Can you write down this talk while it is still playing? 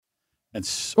And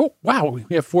oh, wow,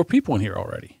 we have 4 people in here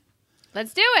already.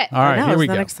 Let's do it. All right, here we Isn't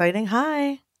go. that exciting?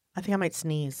 Hi. I think I might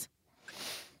sneeze.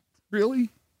 Really?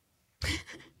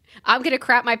 I'm going to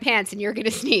crap my pants and you're going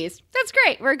to sneeze. That's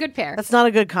great. We're a good pair. That's not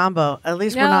a good combo. At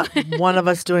least we're not one of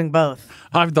us doing both.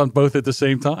 I've done both at the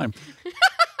same time.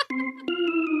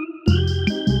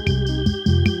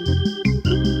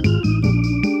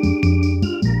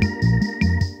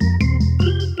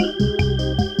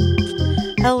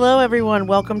 Hello, everyone.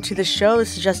 Welcome to the show.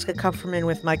 This is Jessica Kupferman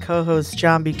with my co-host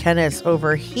John Buchanan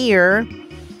over here.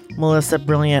 Melissa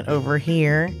Brilliant over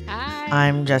here. Hi.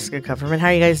 I'm Jessica Kupferman. How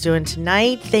are you guys doing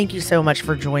tonight? Thank you so much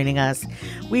for joining us.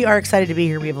 We are excited to be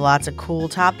here. We have lots of cool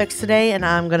topics today, and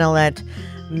I'm going to let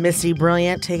Missy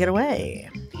Brilliant take it away.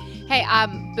 Hey,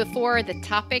 before the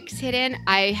topics hit in,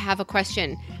 I have a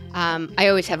question. I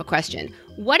always have a question.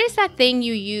 What is that thing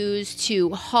you use to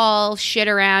haul shit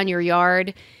around your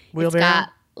yard? Wheelbarrow?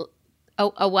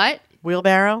 A what?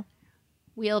 Wheelbarrow?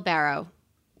 Wheelbarrow.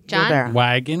 John? Wheelbarrow.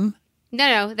 Wagon?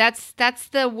 No, that's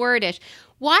the wordish.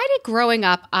 Why did growing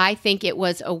up I think it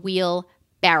was a wheel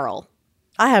barrel?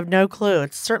 I have no clue.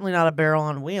 It's certainly not a barrel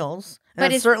on wheels. And But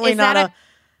it's is certainly not that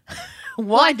a...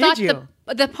 Well, Why I thought did you?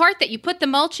 The part that you put the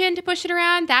mulch in to push it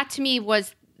around, that to me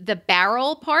was the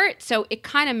barrel part. So it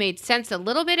kind of made sense a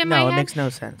little bit in my No, head. it makes no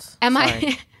sense. Am Sorry.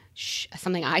 I... Shh,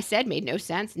 something I said made no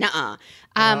sense. Nuh-uh.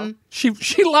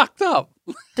 She locked up.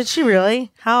 Did she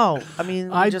really? How? I mean,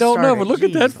 we I just don't know, started. but look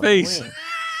at that Jeez face. Louise.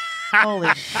 Holy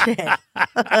shit.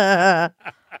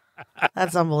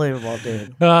 That's unbelievable,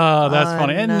 dude. Oh, that's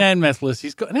funny. And no. then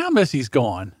Missy's gone. Now Missy's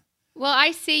gone. Well,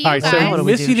 I see you All right, guys. so What do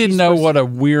we Missy do? didn't She's know supposed what a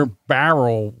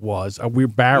wheelbarrow was. A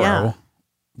wheelbarrow. Yeah.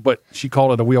 But she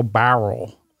called it a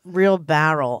wheelbarrow. Real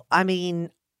barrel. I mean,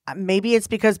 maybe it's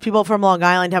because people from Long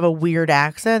Island have a weird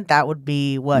accent. That would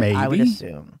be what I would Maybe.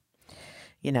 assume.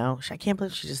 You know, I can't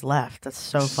believe she just left. That's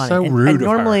so funny. So And- rude and of her.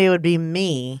 normally it would be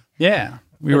me. Yeah.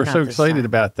 We But were not so this excited time.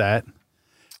 about that.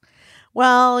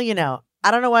 Well, you know,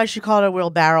 I don't know why she called it a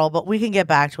wheelbarrow, but we can get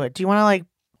back to it. Do you want to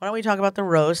why don't we talk about the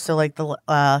roast? So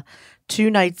the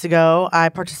 2 nights ago, I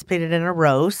participated in a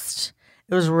roast.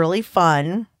 It was really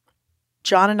fun.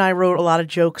 John and I wrote a lot of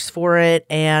jokes for it,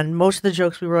 and most of the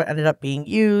jokes we wrote ended up being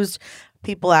used.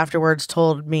 People afterwards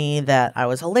told me that I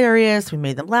was hilarious. We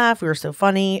made them laugh. We were so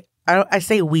funny. I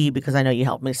say we because I know you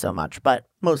helped me so much, but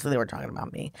mostly they were talking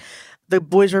about me. The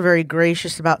boys were very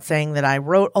gracious about saying that I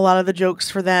wrote a lot of the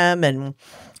jokes for them, and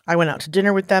I went out to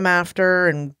dinner with them after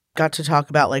and got to talk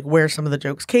about where some of the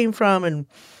jokes came from and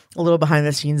a little behind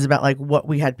the scenes about what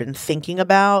we had been thinking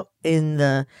about in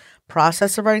the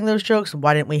process of writing those jokes, and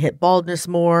why didn't we hit baldness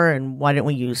more, and why didn't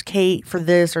we use Kate for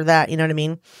this or that, you know what I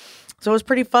mean? So it was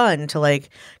pretty fun to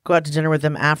go out to dinner with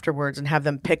them afterwards and have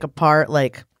them pick apart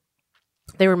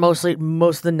they were most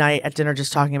of the night at dinner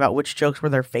just talking about which jokes were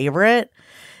their favorite.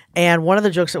 And one of the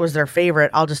jokes that was their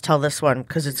favorite, I'll just tell this one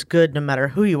because it's good no matter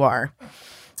who you are,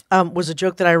 was a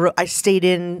joke that I wrote. I stayed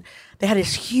in, they had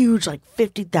this huge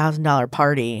 $50,000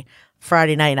 party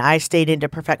Friday night, and I stayed in to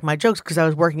perfect my jokes because I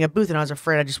was working a booth and I was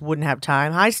afraid I just wouldn't have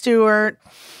time. Hi, Stuart.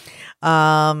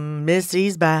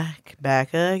 Missy's back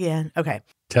again. Okay.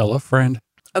 Tell a friend.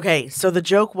 Okay, so the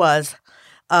joke was,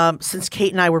 since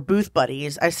Kate and I were booth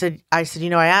buddies, I said, I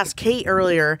asked Kate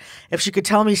earlier if she could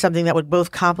tell me something that would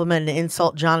both compliment and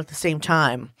insult John at the same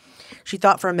time. She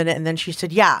thought for a minute, and then she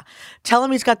said, yeah, tell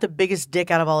him he's got the biggest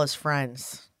dick out of all his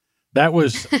friends. That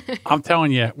was, I'm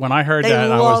telling you, when I heard They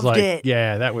that, I was loved like, it.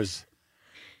 yeah, that was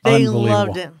They unbelievable.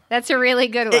 loved it. That's a really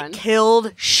good one. It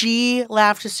killed. She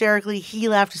laughed hysterically. He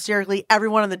laughed hysterically.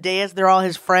 Everyone on the dais, they're all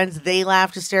his friends. They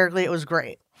laughed hysterically. It was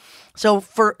great. So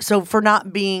for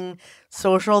not being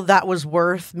social, that was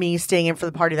worth me staying in for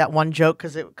the party. That one joke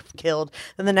because it killed.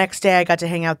 Then the next day, I got to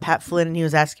hang out with Pat Flynn, and he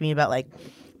was asking me about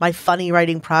my funny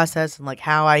writing process and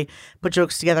how I put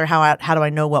jokes together. How do I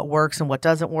know what works and what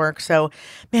doesn't work? So,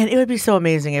 man, it would be so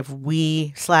amazing if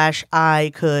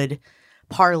I could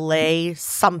parlay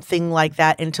something like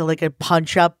that into a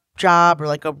punch-up job or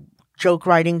a joke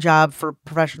writing job for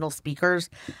professional speakers.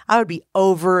 I would be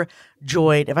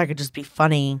overjoyed if I could just be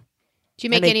funny. Did you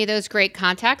make any of those great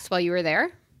contacts while you were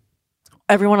there?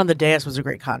 Everyone on the dais was a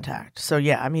great contact. So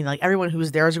yeah, I mean, everyone who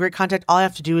was there was a great contact. All I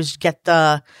have to do is get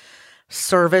the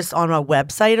service on a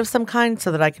website of some kind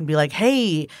so that I can be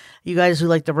hey, you guys who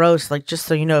like the roast, just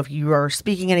so you know, if you are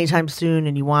speaking anytime soon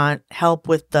and you want help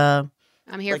with the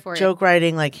I'm here for joke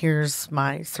writing, here's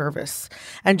my service.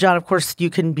 And John, of course, you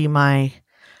can be my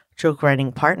joke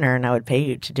writing partner and I would pay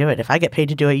you to do it. If I get paid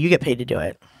to do it, you get paid to do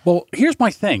it. Well, here's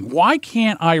my thing. Why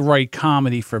can't I write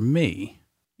comedy for me?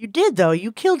 You did, though.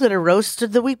 You killed it a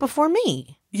roast the week before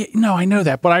me. Yeah, no, I know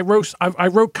that, but I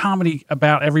wrote comedy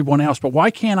about everyone else, but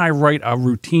why can't I write a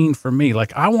routine for me?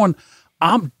 Like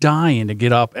I'm dying to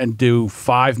get up and do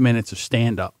 5 minutes of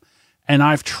stand up. And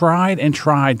I've tried and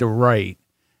tried to write,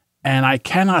 and I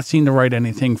cannot seem to write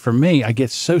anything for me. I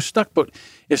get so stuck. But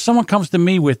if someone comes to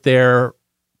me with their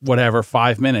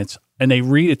 5 minutes and they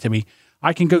read it to me,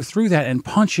 I can go through that and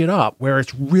punch it up where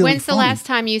it's really When's the funny. last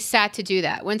time you sat to do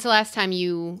that? When's the last time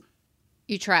you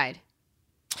tried?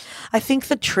 I think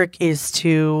the trick is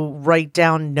to write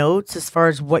down notes as far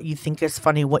as what you think is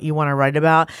funny, what you want to write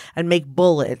about, and make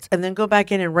bullets, and then go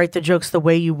back in and write the jokes the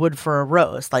way you would for a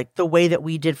roast, like the way that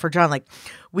we did for John. Like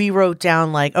we wrote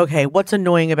down like, okay, what's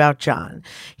annoying about John?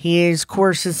 His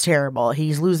course is terrible.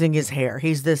 He's losing his hair.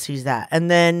 He's this, he's that.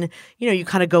 And then, you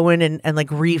kind of go in and like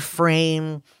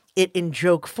reframe it in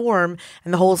joke form,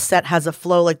 and the whole set has a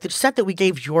flow. Like the set that we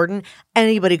gave Jordan,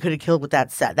 anybody could have killed with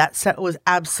that set. That set was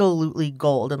absolutely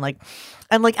gold. And like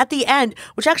at the end,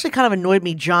 which actually kind of annoyed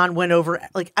me, John went over,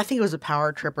 like I think it was a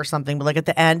power trip or something, but like at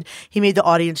the end, he made the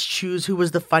audience choose who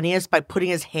was the funniest by putting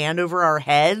his hand over our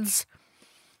heads.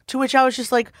 To which I was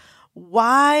just like,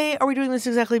 why are we doing this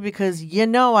exactly? Because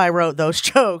I wrote those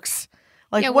jokes.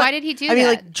 Like, Yeah, what? why did he do I mean, that?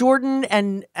 like Jordan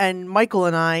and Michael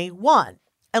and I won.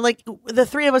 And like the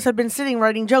three of us had been sitting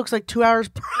writing jokes like 2 hours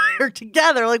prior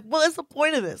together. Like, what's the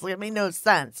point of this? Like, it made no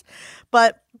sense.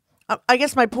 But I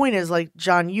guess my point is, like,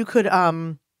 John, you could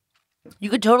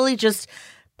totally just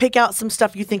pick out some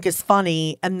stuff you think is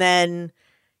funny, and then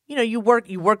you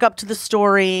work up to the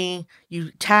story.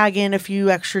 You tag in a few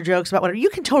extra jokes about whatever. You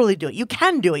can totally do it. You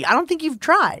can do it. I don't think you've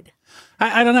tried.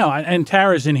 I don't know. And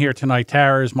Tara's in here tonight.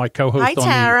 Tara is my co-host Hi, on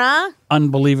Tara. the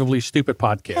Unbelievably Stupid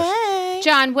podcast. Hey.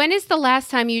 John, when is the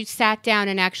last time you sat down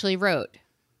and actually wrote?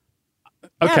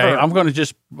 Okay, Never.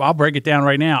 I'll break it down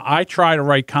right now. I try to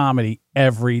write comedy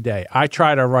every day. I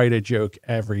try to write a joke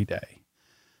every day.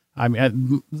 I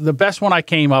mean, the best one I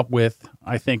came up with,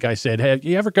 I think I said, hey,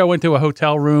 you ever go into a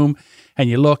hotel room and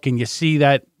you look and you see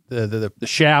that the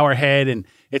shower head, and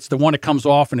it's the one that comes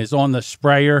off and is on the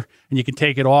sprayer, and you can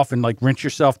take it off and like rinse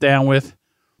yourself down with?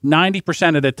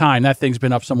 90% of the time, that thing's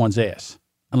been up someone's ass,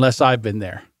 unless I've been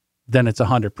there. Then it's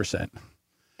 100%.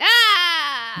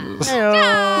 Ah!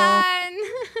 John!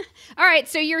 All right,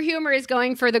 so your humor is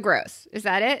going for the gross. Is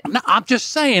that it? No, I'm just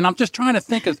saying. I'm just trying to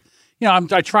think of,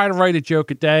 I try to write a joke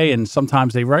a day, and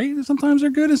sometimes they write, and sometimes they're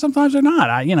good, and sometimes they're not.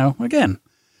 Again.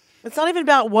 It's not even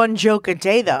about one joke a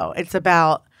day, though. It's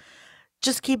about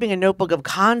just keeping a notebook of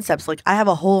concepts. Like, I have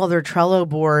a whole other Trello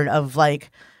board of, like,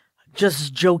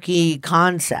 just jokey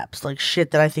concepts, like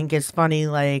shit that I think is funny,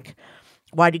 like,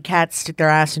 why do cats stick their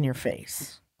ass in your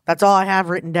face? That's all I have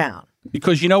written down.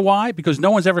 Because you know why? Because no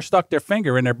one's ever stuck their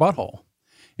finger in their butthole.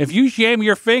 If you jam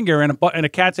your finger in a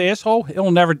cat's asshole,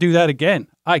 it'll never do that again.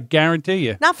 I guarantee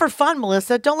you. Not for fun,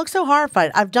 Melissa. Don't look so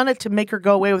horrified. I've done it to make her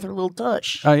go away with her little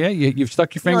tush. Oh, yeah? You've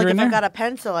stuck your finger like in if there? I've got a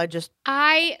pencil,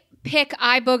 I pick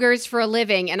eye boogers for a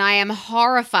living, and I am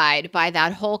horrified by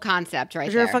that whole concept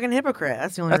right you're there. a fucking hypocrite.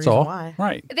 That's the only That's reason all. why.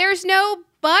 Right. There's no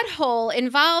butthole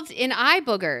involved in eye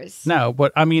boogers. No,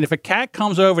 but I mean, if a cat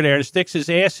comes over there and sticks his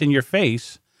ass in your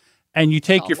face, and you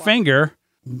take your finger,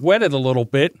 wet it a little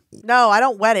bit. No, I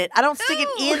don't wet it. I don't stick it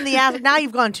in the ass. Now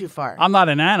you've gone too far. I'm not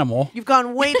an animal. You've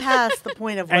gone way past the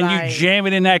point of what And you jam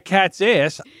it in that cat's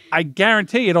ass, I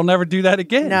guarantee it'll never do that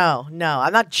again. No,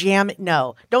 I'm not jamming.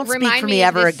 No, don't speak Remind for me me of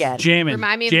ever this- again. Jamming.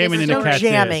 Remind me of jamming this in There's the no cat's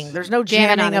jamming. ass. There's no Jamming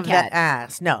jamming on a of that cat.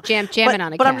 ass. No. Jamming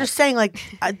on a But I'm cat. just saying, like,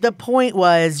 the point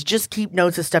was just keep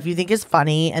notes of stuff you think is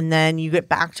funny, and then you get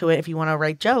back to it if you want to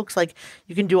write jokes. Like,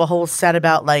 you can do a whole set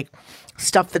about, like,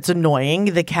 stuff that's annoying,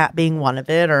 the cat being one of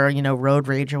it, or, road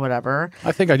rage or whatever.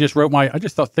 I think I just wrote my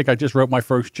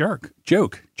first joke.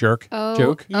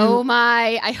 Oh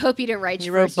my! I hope you didn't write You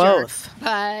your wrote first joke, both.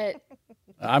 but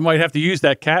I might have to use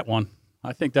that cat one.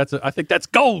 I think that's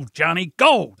gold, Johnny,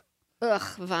 gold. ugh,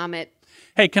 vomit.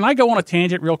 Hey, can I go on a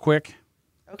tangent real quick?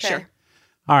 Okay. Sure.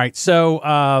 All right. So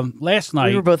last night,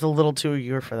 We were both a little too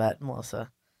eager for that,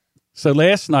 Melissa.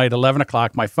 last night, 11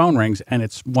 o'clock, my phone rings, and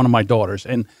it's one of my daughters,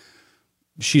 and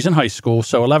she's in high school.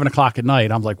 So 11 o'clock at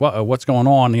night, I'm like, what's going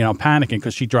on? I'm panicking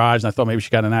because she drives, and I thought maybe she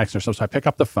got in an accident or something. So I pick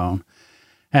up the phone,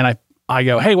 and I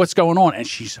go, hey, what's going on? And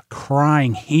she's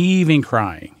crying, heaving,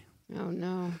 crying. Oh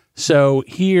no. So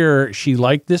here, she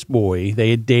liked this boy. They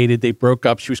had dated. They broke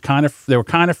up. They were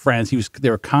kind of friends. They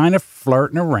were kind of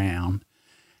flirting around.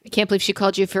 I can't believe she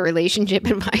called you for relationship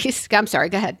advice. I'm sorry.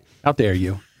 Go ahead. How dare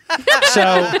you?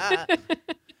 So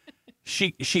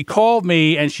she called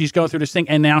me, and she's going through this thing.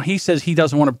 And now he says he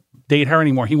doesn't want to date her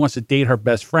anymore. He wants to date her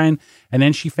best friend. And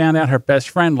then she found out her best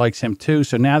friend likes him too.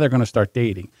 So now they're going to start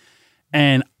dating.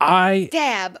 and I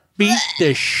Dab. beat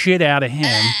the shit out of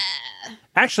him.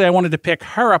 Actually, I wanted to pick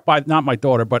her up by, not my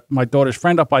daughter, but my daughter's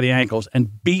friend up by the ankles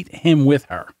and beat him with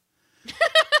her.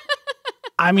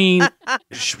 I mean,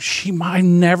 I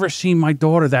never seen my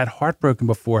daughter that heartbroken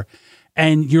before.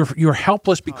 And you're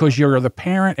helpless because you're the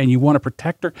parent and you want to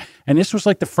protect her. And this was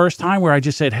like the first time where I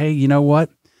just said, hey, you know what?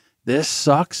 This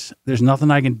sucks. There's nothing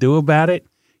I can do about it.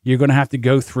 You're going to have to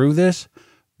go through this.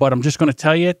 But I'm just going to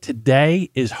tell you, today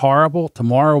is horrible.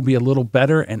 Tomorrow will be a little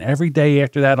better. And every day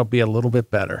after that will be a little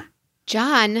bit better.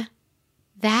 John,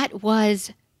 that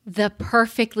was the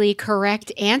perfectly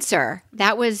correct answer.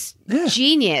 That was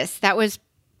genius. That was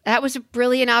a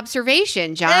brilliant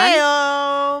observation, John.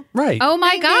 Heyo. Right. Oh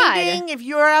my Ding, God. ding, ding. If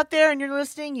you're out there and you're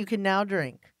listening, you can now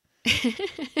drink.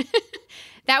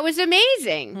 That was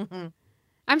amazing. Mm-hmm.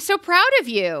 I'm so proud of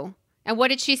you. And what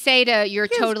did she say to your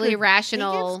Gives totally good-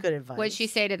 rational? he gives good advice. What did she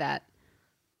say to that?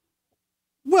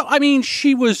 Well, I mean,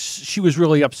 she was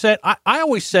really upset. I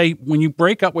always say when you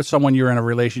break up with someone you're in a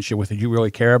relationship with that you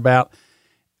really care about,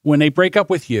 when they break up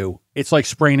with you, it's like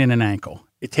spraining an ankle.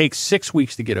 It takes 6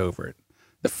 weeks to get over it.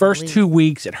 The first 2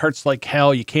 weeks, it hurts like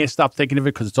hell. You can't stop thinking of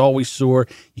it because it's always sore.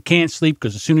 You can't sleep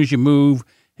because as soon as you move,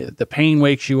 the pain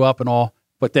wakes you up and all.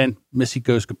 But then Missy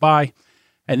goes goodbye.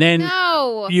 And then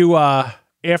No. you,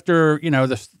 after,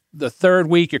 the third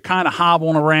week, you're kind of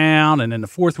hobbling around. And then the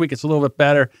fourth week, it's a little bit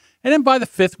better. And then by the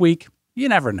fifth week, you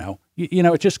never know.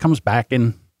 It just comes back.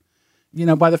 And,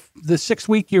 by the sixth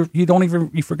week, you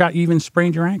forgot you even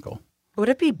sprained your ankle. Would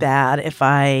it be bad if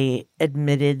I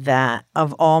admitted that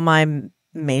of all my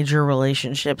major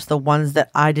relationships, the ones that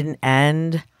I didn't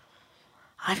end,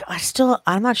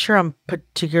 I'm not sure I'm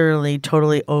particularly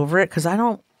totally over it because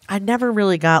I never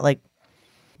really got like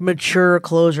mature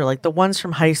closure. Like the ones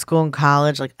from high school and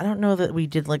college, like I don't know that we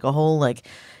did like a whole like,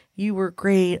 you were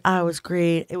great, I was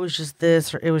great, it was just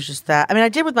this or it was just that. I mean, I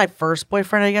did with my first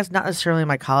boyfriend, I guess, not necessarily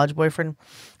my college boyfriend.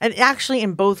 And actually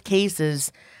in both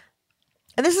cases,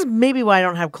 and this is maybe why I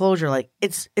don't have closure, like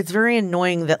it's very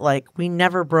annoying that like we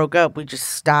never broke up, we just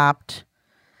stopped.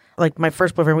 Like my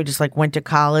first boyfriend, we just like went to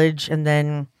college and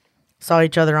then saw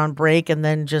each other on break and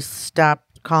then just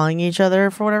stopped calling each other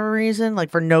for whatever reason,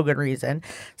 like for no good reason.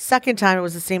 Second time it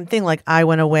was the same thing. Like I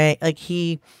went away, like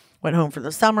he went home for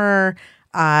the summer.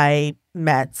 I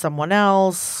met someone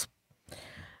else.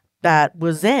 That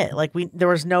was it. Like there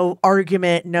was no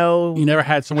argument, no. You never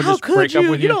had someone How just could break you? up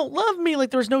with you? You don't love me.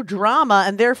 Like there was no drama,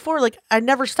 and therefore, like I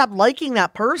never stopped liking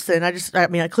that person.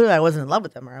 Clearly I wasn't in love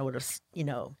with them, or I would have,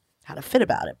 had a fit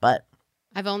about it. But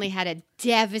I've only had a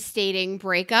devastating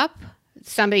breakup.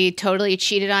 Somebody totally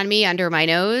cheated on me under my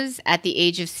nose at the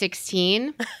age of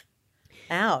 16.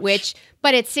 ouch.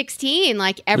 But at 16,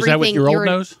 like everything. Was that with your old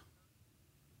nose?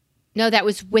 No, that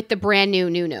was with the brand new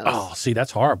nose. Oh, see,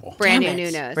 that's horrible. Brand Damn new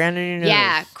it. nose. Brand new nose.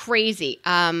 Yeah, crazy.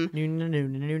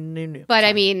 New. But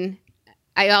I mean,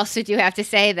 I also do have to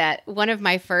say that one of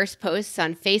my first posts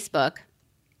on Facebook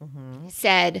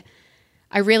said,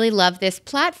 I really love this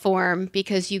platform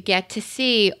because you get to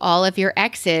see all of your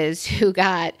exes who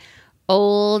got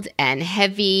old and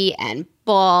heavy and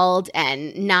bald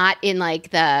and not in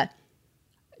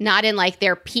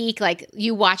their peak. Like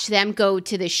you watch them go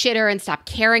to the shitter and stop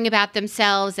caring about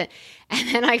themselves. And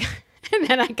then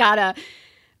I got a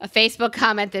Facebook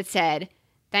comment that said,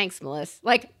 thanks, Melissa.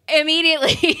 Like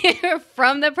immediately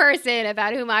from the person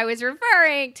about whom I was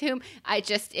referring to whom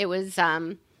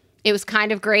it was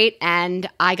kind of great and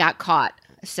I got caught.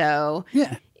 So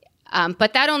Yeah.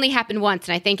 but that only happened once.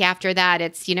 And I think after that,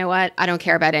 it's, you know what? I don't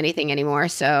care about anything anymore.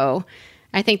 So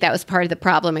I think that was part of the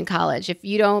problem in college. If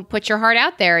you don't put your heart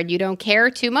out there and you don't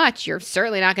care too much, you're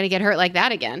certainly not going to get hurt like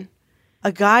that again.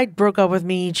 A guy broke up with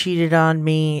me, cheated on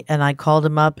me, and I called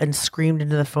him up and screamed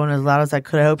into the phone as loud as I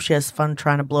could. I hope she has fun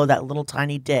trying to blow that little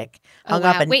tiny dick. Oh, Hung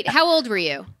up wow. and Wait, how old were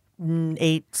you?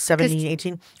 17,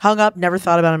 18. Hung up, never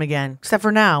thought about him again. Except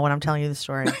for now when I'm telling you the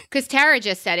story. Because Tara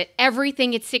just said it.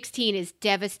 Everything at 16 is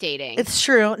devastating. It's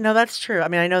true. No, that's true. I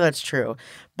mean, I know that's true.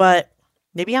 But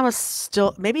maybe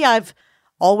maybe I've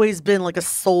always been like a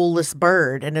soulless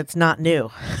bird and it's not new.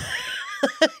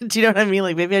 Do you know what I mean?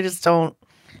 Like maybe I just don't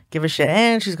give a shit.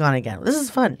 And she's gone again. This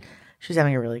is fun. She's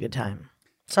having a really good time.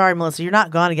 Sorry, Melissa, you're not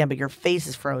gone again, but your face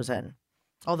is frozen.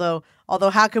 Although,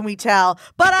 how can we tell?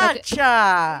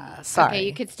 Baracha! Sorry. Okay,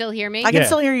 you could still hear me? I can Yeah.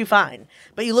 still hear you fine,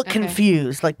 but you look Okay.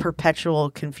 confused, like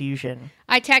perpetual confusion.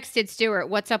 I texted Stuart,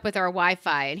 what's up with our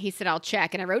Wi-Fi? And he said, I'll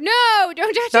check. And I wrote, no,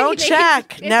 don't touch Don't anything.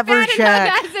 check. It's Never bad check.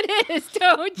 enough as it is.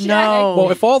 Don't check. No. Well,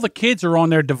 if all the kids are on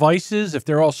their devices, if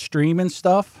they're all streaming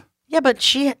stuff, Yeah, but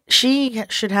she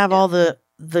should have all the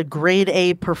the grade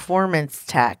A performance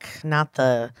tech, not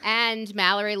the. And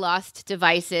Mallory lost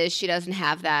devices. She doesn't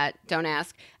have that. Don't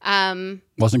ask.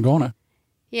 Wasn't gonna.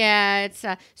 Yeah, it's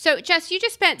so. Jess, you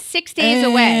just spent 6 days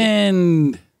away.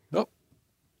 And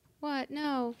What?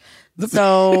 No.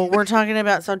 So we're talking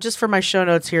about. So just for my show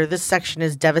notes here, this section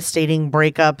is devastating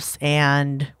breakups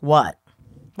and what?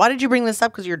 Why did you bring this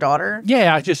up? Because your daughter?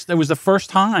 yeah, it was the first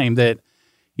time that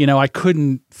I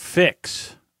couldn't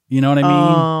fix. You know what I mean?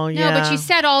 Oh, yeah. No, but you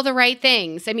said all the right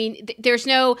things. I mean, there's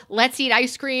no let's eat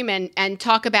ice cream and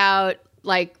talk about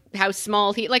like how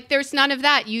small he like. There's none of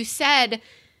that. You said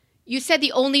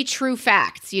the only true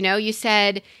facts. You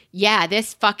said, yeah,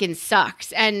 this fucking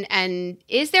sucks. And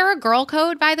is there a girl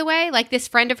code, by the way? Like this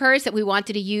friend of hers that we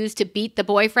wanted to use to beat the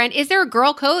boyfriend. Is there a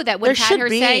girl code that would There have should her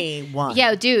be say, one.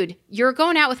 yeah, dude, you're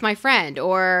going out with my friend,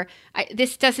 or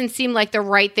this doesn't seem like the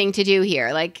right thing to do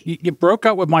here. Like You broke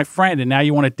up with my friend, and now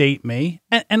you want to date me.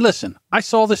 And listen, I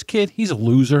saw this kid. He's a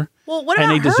loser. Well, what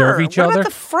and about they deserve her? each what other. about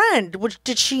the friend?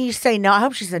 Did she say no? I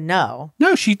hope she said no.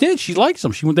 No, she did. She likes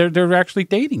him. They're actually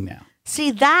dating now.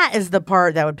 See, that is the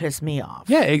part that would piss me off.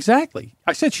 Yeah, exactly.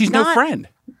 I said she's no Not- friend.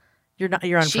 You're not.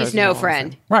 You're unfrozen. she's no Melissa.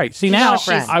 friend. Right. See, She's now not a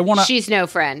friend. I want to. She's no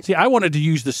friend. See, I wanted to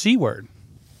use the C word,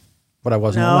 but I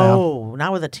wasn't allowed. No,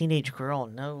 not with a teenage girl.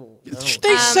 No,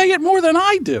 They say it more than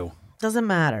I do. doesn't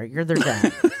matter. You're their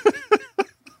dad.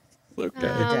 Okay.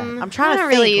 I'm I trying don't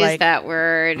to really think. use Like, that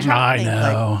word. I think,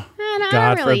 know. I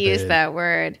God don't really use forbid. that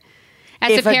word.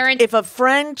 As if a parent, if a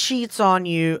friend cheats on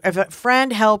you, if a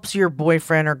friend helps your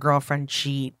boyfriend or girlfriend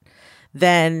cheat,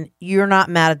 then you're not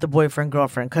mad at the boyfriend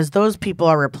girlfriend because those people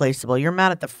are replaceable. You're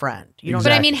mad at the friend. You don't.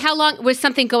 but I Exactly. mean, how long was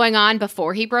something going on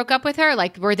before he broke up with her?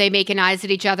 Like, were they making eyes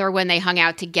at each other when they hung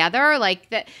out together? Like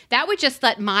that would just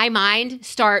let my mind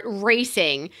start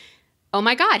racing. Oh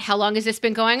my God, how long has this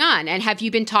been going on? And have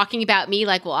you been talking about me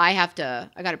like, well, I got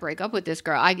to break up with this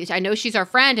girl. I know she's our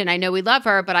friend and I know we love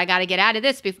her, but I got to get out of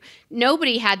this.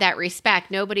 Nobody had that respect.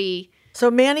 Nobody.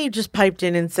 So Manny just piped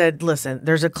in and said, listen,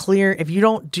 there's a clear, if you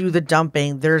don't do the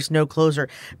dumping, there's no closure.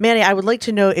 Manny, I would like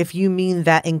to know if you mean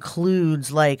that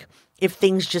includes like if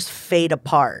things just fade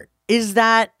apart. Is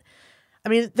that, I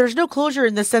mean, there's no closure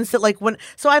in the sense that like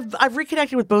I've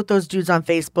reconnected with both those dudes on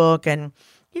Facebook and,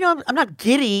 I'm not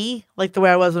giddy like the way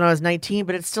I was when I was 19,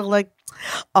 but it's still like,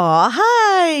 oh,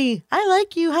 hi, I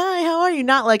like you. Hi, how are you?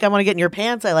 Not like I want to get in your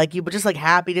pants. I like you, but just like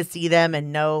happy to see them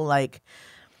and know,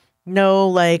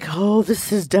 oh, this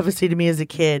has devastated me as a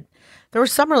kid. There were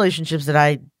some relationships that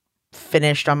I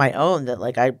finished on my own that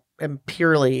like I am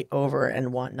purely over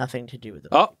and want nothing to do with them.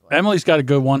 Oh, Emily's got a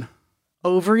good one.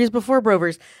 Ovaries before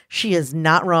brovers. She is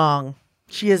not wrong.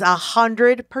 She is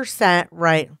 100%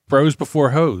 right. Bros before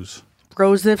hoes.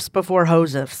 Brosifs before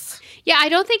hosifs. Yeah, I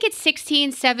don't think it's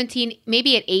 16, 17,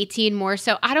 maybe at 18 more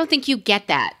so. I don't think you get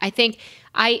that. I think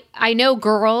I know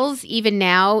girls, even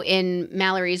now in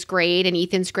Mallory's grade and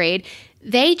Ethan's grade,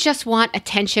 they just want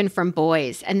attention from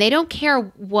boys and they don't care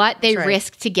what they right.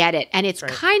 risk to get it. And it's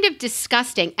kind of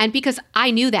disgusting. And because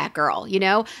I knew that girl,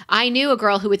 I knew a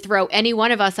girl who would throw any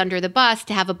one of us under the bus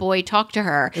to have a boy talk to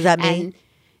her. Is that me?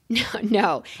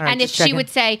 No. right, and if just she checking. would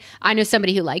say, I know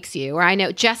somebody who likes you, or I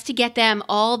know, just to get them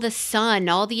all the sun,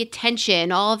 all the attention,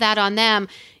 all of that on them,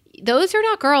 those are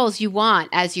not girls you want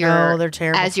as your No, they're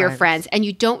terrible as your friends. And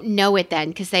you don't know it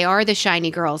then because they are the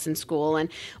shiny girls in school. And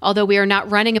although we are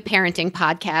not running a parenting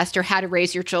podcast or how to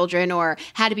raise your children or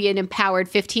how to be an empowered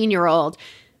 15-year-old,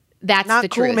 that's Not the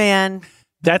cool, truth. man.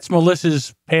 That's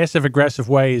Melissa's passive aggressive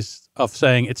ways of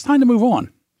saying it's time to move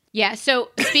on. Yeah.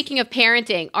 So speaking of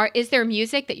parenting, is there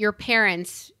music that your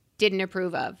parents didn't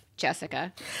approve of,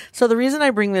 Jessica? So the reason I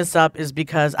bring this up is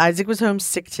because Isaac was home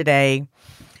sick today,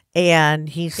 and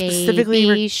he specifically.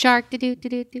 Baby shark. Do.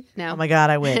 No. Oh my God,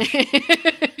 I wish.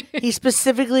 He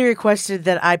specifically requested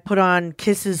that I put on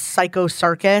Kiss's Psycho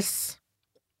Circus.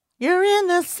 You're in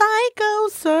the Psycho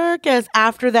Circus.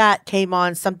 After that came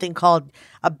on something called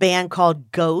a band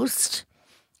called Ghost,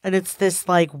 and it's this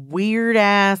like weird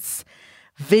ass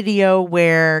video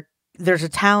where there's a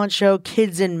talent show,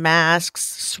 kids in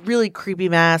masks, really creepy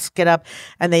masks get up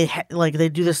and they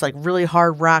do this like really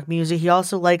hard rock music. He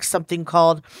also likes something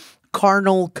called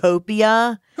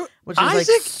Carnalcopia, which is like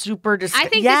Isaac? super disgusting. I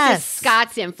think this is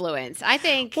Scott's influence. I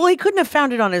think. Well, he couldn't have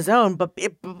found it on his own, but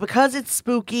because it's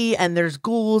spooky and there's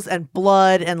ghouls and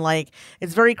blood and like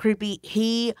it's very creepy,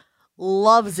 he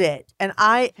loves it. And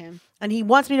and he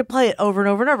wants me to play it over and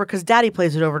over and over because Daddy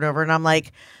plays it over and over. And I'm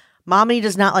like, Mommy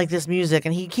does not like this music.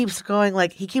 And he keeps going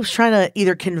he keeps trying to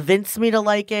either convince me to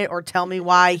like it or tell me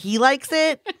why he likes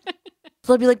it.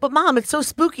 So I'll be like, but Mom, it's so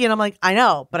spooky. And I'm like, I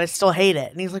know, but I still hate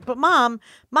it. And he's like, but Mom,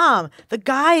 the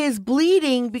guy is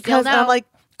bleeding because and I'm like,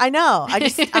 I know.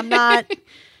 I'm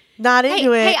not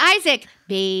into it. Hey, Isaac,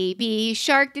 Baby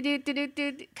Shark.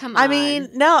 Come on. I mean,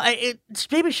 no,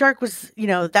 Baby Shark was,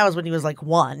 that was when he was like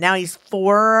 1. Now he's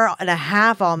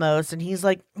 4.5 almost. And he's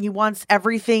like, he wants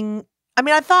everything. I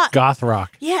mean, I thought. Goth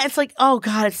rock. Yeah, it's like, oh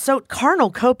God, it's so,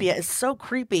 Carnalcopia is so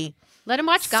creepy. Let him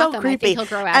watch So Gotham. creepy. I think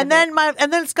he'll grow out And of then it.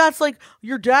 and then Scott's like,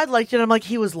 your dad liked it. I'm like,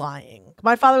 he was lying.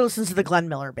 My father listens to the Glenn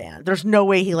Miller Band. There's no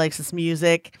way he likes this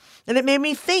music. And it made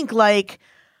me think, like,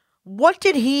 what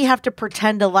did he have to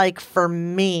pretend to like for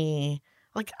me?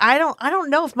 Like, I don't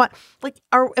know if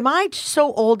am I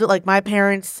so old that like my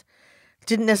parents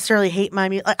didn't necessarily hate my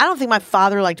music? Like, I don't think my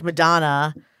father liked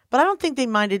Madonna, but I don't think they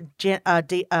minded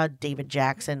David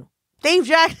Jackson. Dave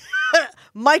Jackson.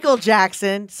 Michael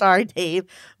Jackson. Sorry, Dave.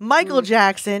 Michael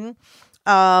Jackson.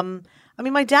 I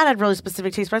mean, my dad had really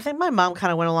specific tastes, but I think my mom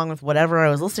kind of went along with whatever I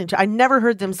was listening to. I never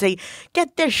heard them say,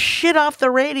 get this shit off the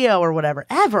radio or whatever,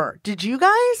 ever. Did you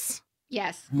guys?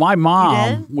 Yes. My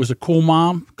mom was a cool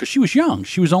mom because she was young.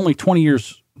 She was only 20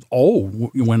 years old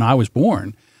when I was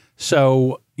born.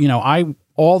 So,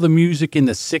 all the music in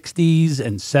the 60s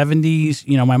and 70s,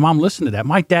 my mom listened to that.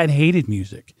 My dad hated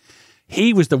music.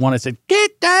 He was the one that said,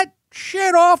 get that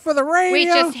shit off of the radio. Wait,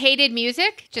 just hated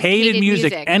music? Just hated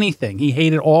music, anything. He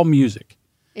hated all music.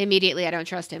 Immediately, I don't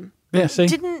trust him. Yeah, see?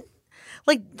 Didn't,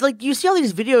 like you see all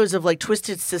these videos of like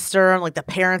Twisted Sister and like the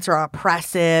parents are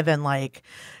oppressive and like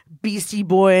Beastie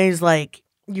Boys, like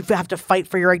you have to fight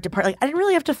for your right to party. Like I didn't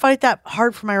really have to fight that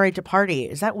hard for my right to party.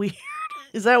 Is that weird?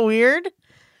 Is that weird?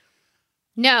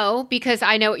 No, because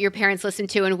I know what your parents listened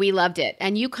to and we loved it.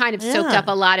 And you kind of soaked up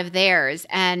a lot of theirs.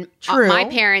 And True. My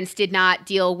parents did not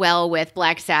deal well with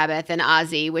Black Sabbath and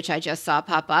Ozzy, which I just saw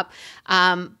pop up.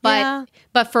 But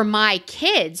for my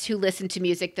kids who listen to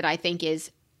music that I think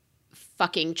is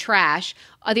fucking trash,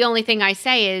 the only thing I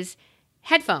say is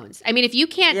headphones. I mean, if you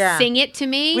can't sing it to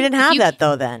me. We didn't have that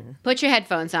though then. Put your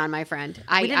headphones on, my friend.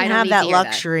 We didn't I don't have need that to hear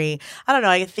luxury. I don't know.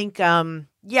 I think, I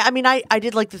mean, I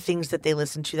did like the things that they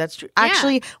listened to. That's true.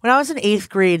 Actually, when I was in 8th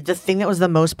grade, the thing that was the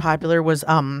most popular was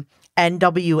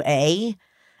NWA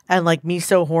and like Me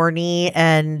So Horny.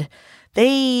 And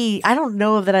I don't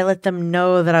know that I let them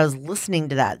know that I was listening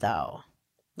to that though.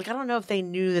 Like, I don't know if they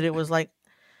knew that it was like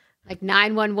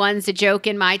 911's a joke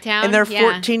in my town. in their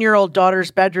 14-year-old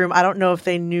daughter's bedroom. I don't know if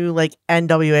they knew like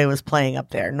NWA was playing up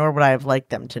there, nor would I have liked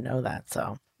them to know that.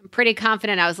 So I'm pretty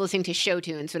confident I was listening to show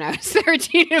tunes when I was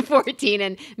 13 and 14,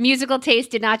 and musical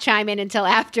taste did not chime in until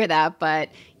after that. But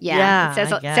it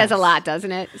says a lot,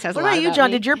 doesn't it? It says what a lot about you, John?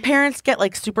 me. Did your parents get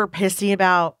like super pissy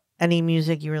about any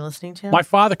music you were listening to? My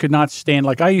father could not stand,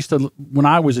 like I used to, when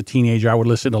I was a teenager, I would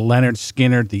listen to Leonard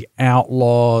Skinner, the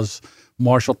Outlaws,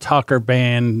 Marshall Tucker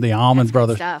Band, the Allman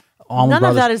Brothers. Stuff. None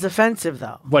of that is offensive,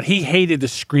 though. But he hated the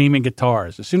screaming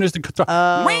guitars. As soon as the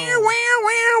guitar,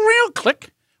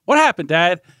 click. What happened,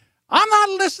 Dad? I'm not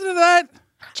listening to that.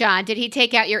 John, did he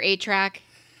take out your 8-track?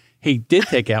 He did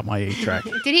take out my 8-track.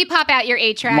 Did he pop out your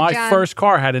 8-track, My John? first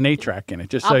car had an 8-track in it,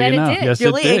 just so bet you it know. did. Yes, The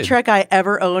only it did. 8-track I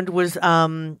ever owned was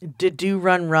Do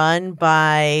Run Run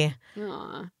by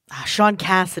Aw. Sean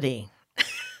Cassidy.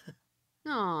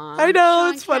 Aw, I know,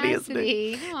 Sean it's funny, isn't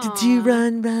Cassidy. Did you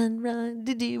run, run, run?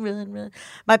 Did you run, run?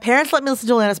 My parents let me listen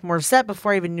to Alanis Morissette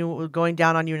before I even knew what going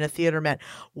down on you in a theater meant.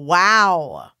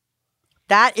 Wow.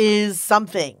 That is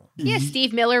something. Yeah,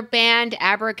 Steve Miller Band,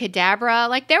 Abracadabra.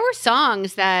 Like, there were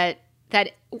songs that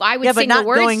I would Yeah, but sing not the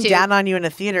words going to. down on you in a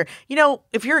theater. You know,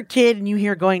 if you're a kid and you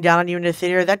hear going down on you in a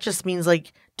theater, that just means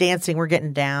like dancing, we're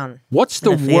getting down. What's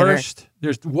the in a theater. worst?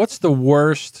 What's the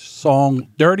worst song,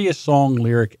 dirtiest song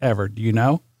lyric ever? Do you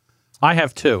know? I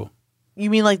have 2. You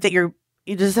mean like that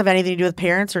does this have anything to do with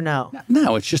parents or no?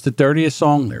 No, it's just the dirtiest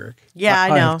song lyric. Yeah, I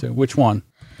know. have 2. Which one?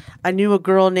 I knew a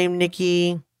girl named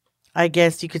Nikki. I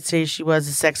guess you could say she was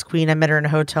a sex queen. I met her in a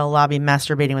hotel lobby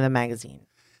masturbating with a magazine.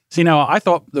 See, now I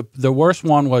thought the worst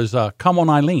one was "Come On,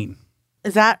 Eileen."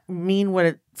 Does that mean what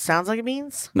it sounds like it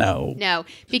means? No. No,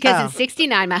 because Oh. in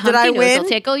 69, my Did I Humpty Nose win? will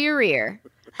tickle your rear.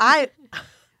 Oh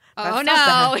Oh, That's no.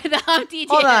 not The Humpty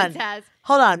Hold Dance on. has.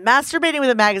 Hold on. Masturbating with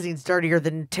a magazine's dirtier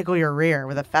than tickle your rear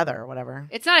with a feather or whatever.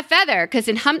 It's not a feather, because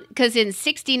in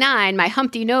 69, my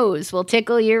Humpty Nose will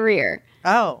tickle your rear.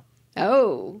 Oh,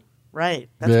 Oh. right.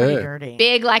 That's pretty Yeah. dirty.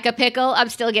 Big like a pickle. I'm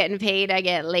still getting paid. I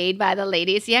get laid by the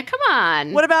ladies. Yeah, come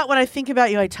on. What about when I think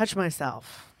about you, I touch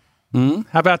myself? Hmm?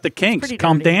 How about the Kinks? pretty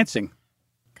Come dirty. Dancing.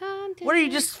 What are you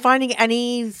just finding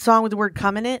any song with the word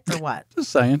come in it or what?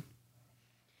 Just saying.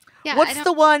 Yeah, I What's don't-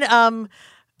 the one?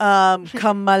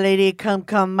 Come my lady,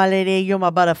 come my lady, you're my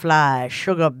butterfly,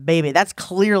 sugar baby. That's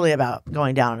clearly about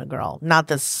going down on a girl, not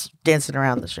this dancing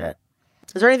around the shit.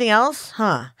 Is there anything else?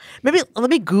 Huh. Maybe let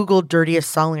me Google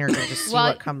dirtiest song lyric and just see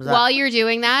what comes up. While you're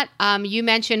doing that, you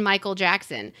mentioned Michael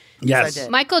Jackson. Yes. I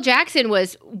did. Michael Jackson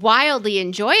was wildly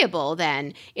enjoyable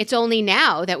then. It's only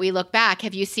now that we look back.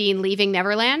 Have you seen Leaving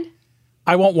Neverland?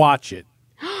 I won't watch it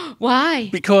Why?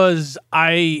 because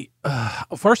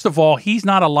first of all, he's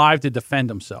not alive to defend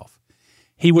himself.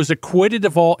 He was acquitted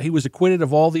of all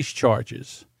these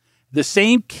charges. The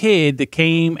same kid that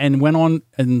came and went on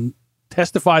and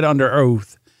testified under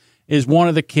oath is one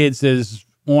of the kids that is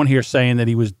on here saying that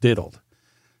he was diddled.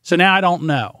 So now I don't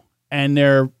know. And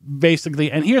they're basically,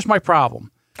 and here's my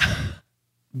problem.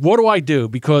 What do I do?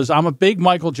 Because I'm a big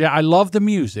Michael Jackson. I love the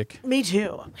music. Me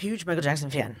too. Huge Michael Jackson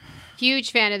fan.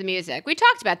 Huge fan of the music. We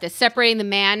talked about this, separating the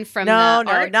man from the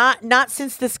art. not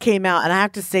since this came out. And I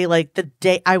have to say, like the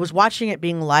day I was watching it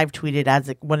being live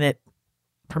tweeted when it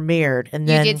premiered, and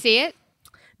then You did see it?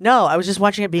 no, I was just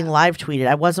watching it being live tweeted.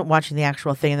 I wasn't watching the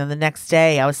actual thing. And then the next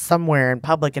day, I was somewhere in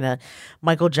public, and a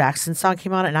Michael Jackson song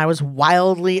came on, and I was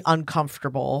wildly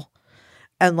uncomfortable,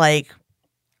 and like,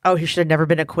 oh, he should have never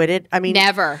been acquitted. I mean,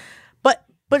 Never.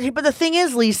 But the thing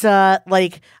is, Lisa,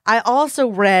 like I also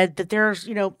read that there's,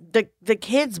 the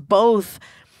kids both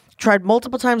tried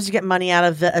multiple times to get money out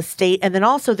of the estate, and then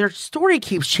also their story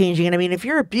keeps changing. And I mean, if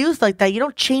you're abused like that, you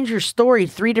don't change your story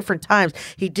 3 different times.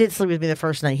 He did sleep with me the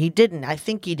first night. He didn't. I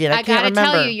think he did. I can't gotta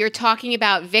remember. tell you, you're talking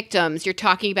about victims. You're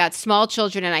talking about small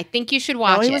children, and I think you should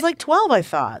watch No, it. he was like 12, I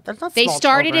thought. That's not They small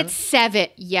started children. at 7.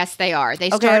 Yes, they are. They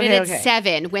Okay, started okay. at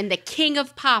 7 when the king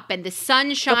of pop and the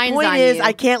sun shines The point on is, you.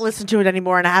 I can't listen to it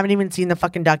anymore, and I haven't even seen the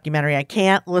fucking documentary. I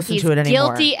can't listen He's to it anymore.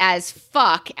 guilty as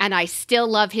fuck, and I still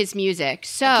love his music.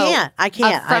 So I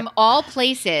can't. From all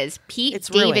places, Pete It's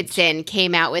ruined. Davidson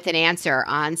came out with an answer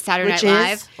on Saturday Which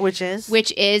Night is? Live,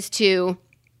 which is to,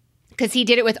 because he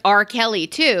did it with R. Kelly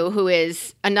too, who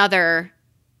is another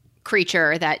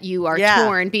creature that you are Yeah.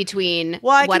 torn between.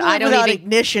 Well, I what can live I don't without even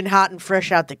ignition, hot and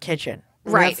fresh out the kitchen. I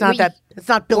mean, Right. It's not that. It's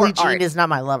not Billie or Jean art. is not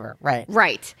my lover. Right.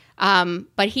 Right.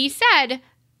 But he said,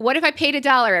 what if I paid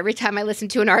 $1 every time I listened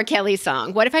to an R. Kelly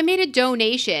song? What if I made a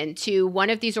donation to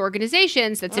one of these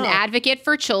organizations that's an advocate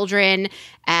for children?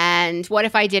 And what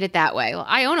if I did it that way? Well,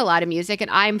 I own a lot of music,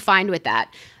 and I'm fine with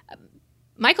that.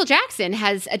 Michael Jackson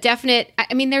has a definite,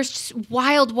 I mean, there's just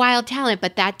wild, wild talent,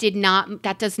 but that does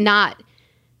not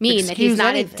mean that he's Excuse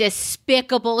not anything. a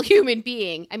despicable human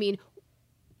being. I mean,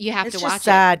 you have It's to watch just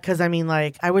sad because I mean,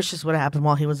 like, I wish this would have happened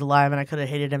while he was alive, and I could have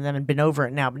hated him then and been over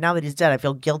it now. But now that he's dead, I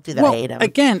feel guilty that I hate him.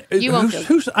 Again, You won't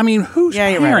whose Yeah,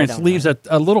 you're right, I parents don't leaves a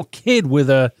little kid with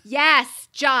a? it. Yes,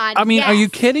 John. I mean, are you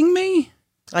yes. kidding me?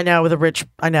 I know with a rich.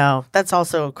 I know that's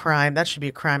also a crime. That should be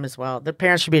a crime as well. The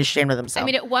parents should be ashamed of I themselves.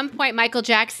 mean, at one point, Michael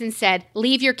Jackson said,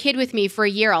 "Leave your kid with me for a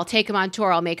year. I'll take him on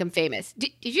tour. I'll make him famous."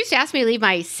 Did you just ask me to leave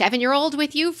my 7-year-old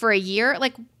with you for a year?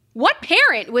 Like, what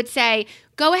parent would say,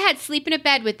 "Go ahead, sleep in a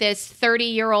bed with this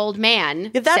 30-year-old man"?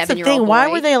 If that's the 7-year-old thing, why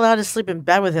boy? were they allowed to sleep in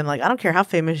bed with him? Like, I don't care how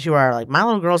famous you are. Like, my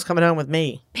little girl's coming home with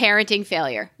me. Parenting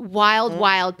failure. Wild,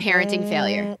 wild parenting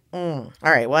failure. All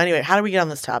right. Well, anyway, how do we get on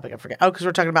this topic? I forget. Oh, because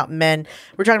we're talking about men.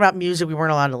 We're talking about music we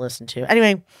weren't allowed to listen to.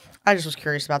 Anyway, I just was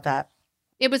curious about that.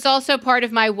 It was also part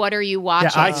of my "What are you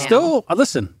watching?" Yeah, I now. still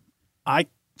listen. I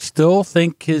still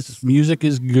think his music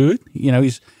is good. You know,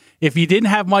 if you didn't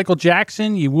have Michael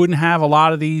Jackson, you wouldn't have a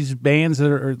lot of these bands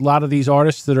or a lot of these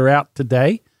artists that are out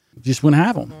today. You just wouldn't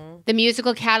have them. The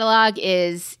musical catalog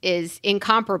is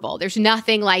incomparable. There's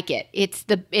nothing like it. It's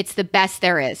the best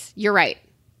there is. You're right.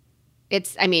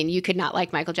 I mean, you could not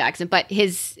like Michael Jackson, but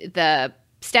the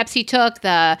steps he took,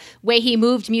 the way he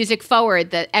moved music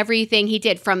forward, everything he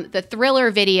did from the Thriller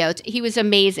video, he was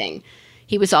amazing.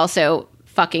 He was also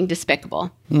fucking despicable.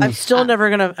 I'm still never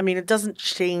gonna. I mean, it doesn't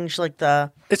change like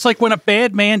the. It's like when a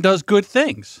bad man does good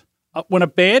things. When a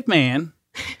bad man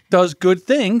does good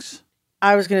things,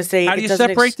 I was gonna say How do it you doesn't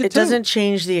separate the it two? doesn't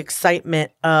change the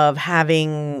excitement of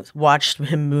having watched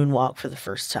him moonwalk for the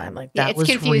first time. Like Yeah, that it's was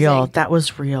confusing. real. That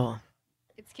was real.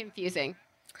 It's confusing.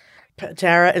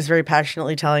 Tara is very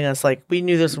passionately telling us, like, we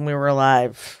knew this when we were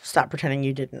alive. Stop pretending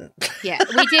you didn't. Yeah,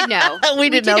 we did know. We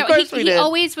did know. Of course he, we he did.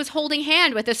 always was holding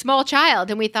hand with a small child,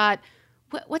 and we thought,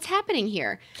 what's happening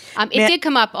here? It Man- did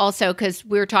come up also because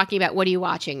we were talking about what are you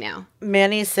watching now?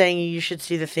 Manny's saying you should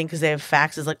see the thing because they have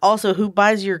faxes. Like, also, who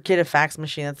buys your kid a fax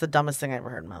machine? That's the dumbest thing I ever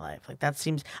heard in my life. Like, that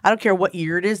seems, I don't care what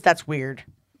year it is, that's weird.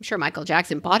 I'm sure Michael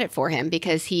Jackson bought it for him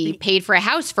because he paid for a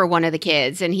house for one of the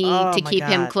kids, and Oh, to my keep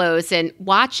him God. close and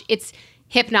watch. It's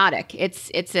hypnotic. It's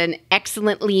an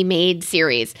excellently made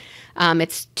series.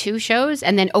 It's 2 shows,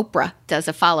 and then Oprah does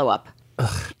a follow up.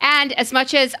 And as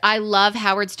much as I love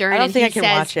Howard Stern, I don't and think he I can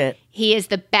says watch it. he is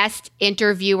the best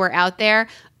interviewer out there,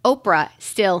 Oprah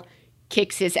still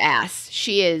kicks his ass.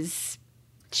 She's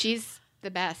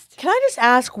the best. Can I just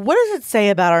ask, what does it say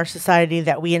about our society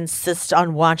that we insist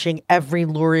on watching every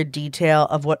lurid detail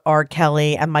of what R.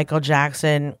 Kelly and Michael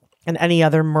Jackson and any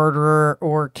other murderer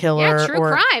or killer? Yeah, true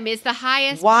crime is the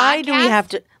highest. Why do we podcast. have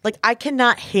to? Like, I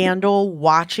cannot handle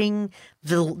watching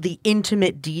the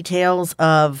intimate details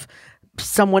of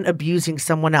someone abusing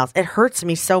someone else. It hurts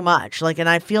me so much. Like, and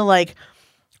I feel like,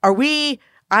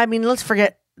 let's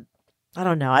forget. I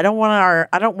don't know. I don't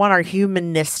want our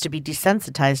humanness to be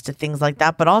desensitized to things like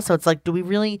that. But also, it's like, do we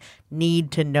really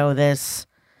need to know this?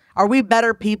 Are we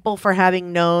better people for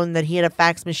having known that he had a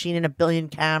fax machine and a billion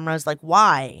cameras? Like,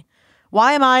 why?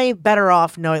 Why am I better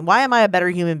off knowing? Why am I a better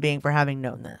human being for having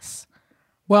known this?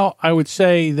 Well, I would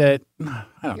say that I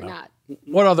don't You're know. not.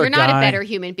 What other You're guy? not a better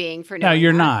human being for No, knowing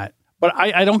you're that. not. But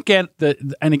I don't get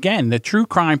and again, the true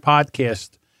crime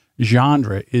podcast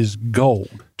genre is gold.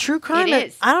 True crime It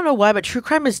is. I don't know why, but true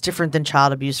crime is different than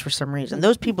child abuse for some reason.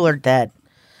 Those people are dead.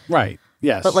 Right.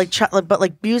 Yes. But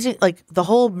like abusing, like the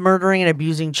whole murdering and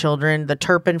abusing children, the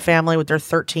Turpin family with their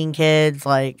 13 kids,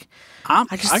 like I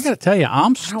got to tell you,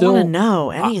 I'm I still don't want to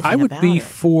know anything I would about be it.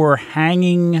 for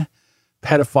hanging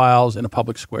pedophiles in a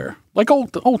public square, like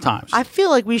old times. I feel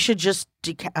like we should just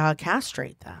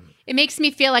castrate them. It makes me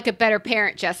feel like a better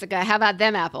parent, Jessica. How about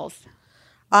them apples?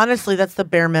 Honestly, that's the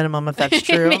bare minimum if that's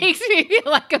true. It makes me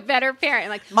feel like a better parent.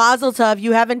 Like, Mazel tov,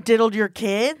 you haven't diddled your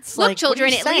kids? look, Like, what are children,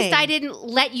 you at least saying? I didn't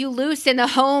let you loose in the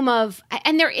home of,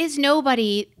 and there is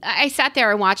nobody. I sat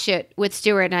there and watched it with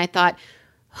Stuart, and I thought,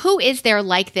 who is there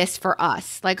like this for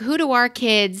us? Like, who do our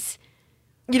kids,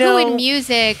 You who know, in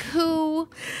music, who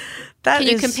that can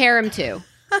you is- compare him to?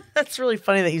 That's really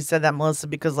funny that you said that, Melissa,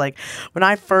 because like when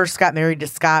I first got married to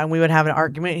Scott and we would have an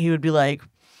argument, he would be like,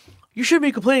 you shouldn't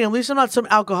be complaining. At least I'm not some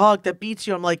alcoholic that beats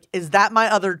you. I'm like, is that my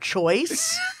other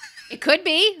choice? It could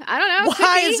be. I don't know. It could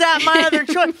Why be. is that my other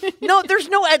choice? No, there's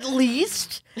no at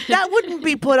least. That wouldn't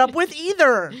be put up with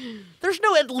either. There's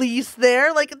no at least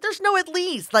there. Like, there's no at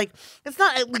least. Like, it's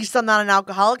not at least I'm not an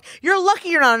alcoholic. You're lucky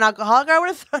you're not an alcoholic. I would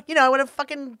have, I would have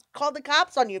fucking called the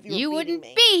cops on you if you were You beating wouldn't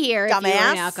me. be here if you were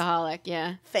Dumbass. an alcoholic.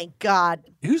 Yeah. Thank God.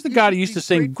 Who's the guy that used to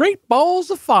sing "Great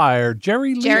Balls of Fire"?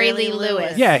 Jerry Lee. Jerry Lee Lee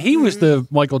Lewis. Yeah, he was the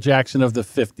Michael Jackson of the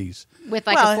 50s. With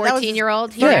like Well, a that was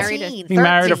 14-year-old. He 13. married a. He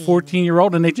married a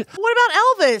 14-year-old, and they just What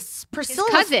about Elvis? Priscilla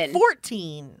was cousin.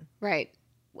 14. Right.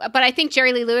 But I think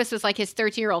Jerry Lee Lewis was like his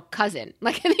 13-year-old cousin.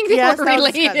 Like, I think they Yes, were that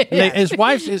was related. kind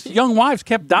and his young wives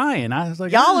kept dying. I was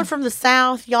like, Y'all "Ah." are from the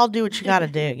South. Y'all do what you got to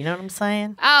do. You know what I'm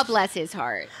saying? Oh, bless his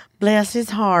heart. Bless his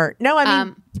heart. No, I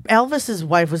mean, Elvis's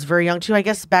wife was very young too. I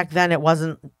guess back then it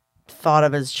wasn't thought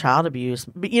of as child abuse.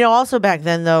 But, also back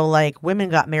then though, like women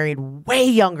got married way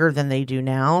younger than they do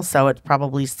now. So it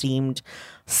probably seemed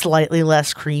slightly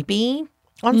less creepy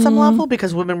on some level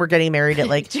because women were getting married at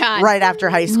like John. right after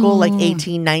high school, like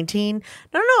 18, 19.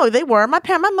 No, they were. My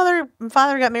mother and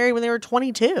father got married when they were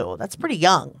 22. That's pretty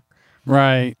young.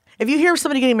 Right. If you hear of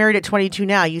somebody getting married at 22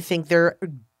 now, you think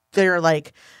they're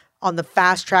like on the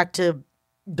fast track to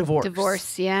divorce.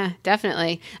 Divorce, yeah,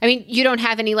 definitely. I mean, you don't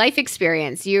have any life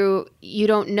experience. You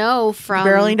don't know from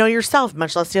You barely know yourself,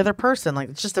 much less the other person. Like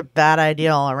it's just a bad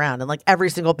idea all around. And like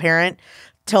every single parent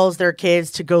tells their kids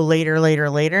to go later.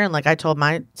 And like I told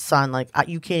my son, like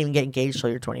you can't even get engaged till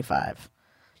you're 25.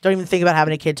 Don't even think about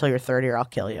having a kid till you're 30 or I'll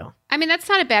kill you. I mean, that's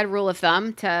not a bad rule of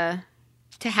thumb to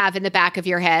have in the back of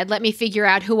your head. Let me figure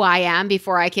out who I am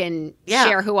before I can Yeah.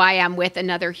 share who I am with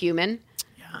another human.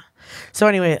 So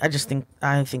anyway,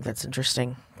 I think that's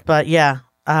interesting. But yeah,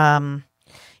 tomato,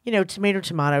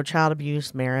 child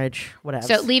abuse, marriage, whatever.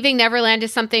 So Leaving Neverland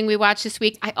is something we watched this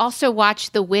week. I also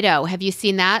watched The Widow. Have you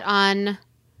seen that on,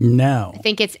 No. I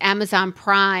think it's Amazon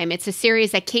Prime. It's a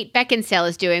series that Kate Beckinsale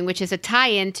is doing, which is a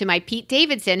tie-in to my Pete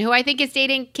Davidson, who I think is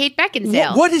dating Kate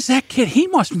Beckinsale. What is that kid? He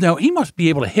must know. He must be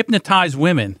able to hypnotize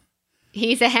women.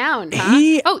 He's a hound,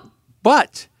 huh?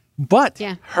 But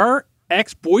Yeah. her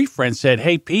ex-boyfriend said,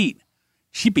 "Hey, Pete,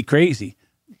 she'd be crazy.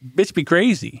 Bitch be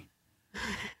crazy."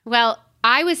 Well,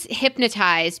 I was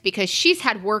hypnotized because she's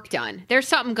had work done. There's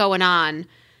something going on.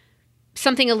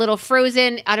 Something a little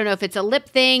frozen. I don't know if it's a lip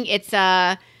thing. It's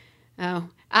a...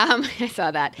 I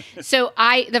saw that. So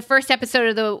the first episode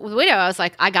of The Widow, I was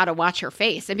like, I got to watch her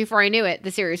face. And before I knew it,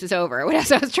 the series was over.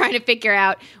 So I was trying to figure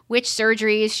out which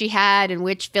surgeries she had and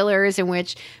which fillers and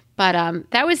which... But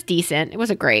that was decent. It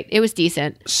wasn't great. It was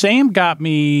decent. Sam got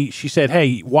me. She said,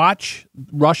 "Hey, watch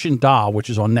Russian Doll, which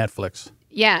is on Netflix."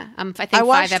 Yeah, I think I 5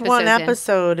 watched episodes one in.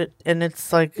 episode, and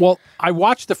it's like, Well, I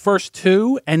watched the first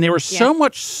 2, and there was so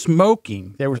much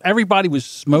smoking. Everybody was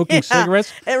smoking Yeah.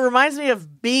 cigarettes. it reminds me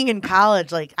of being in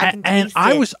college. Like I can And taste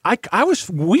I it. was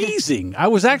wheezing. I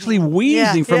was actually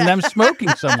wheezing from them smoking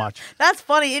so much. That's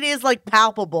funny. It is like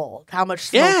palpable how much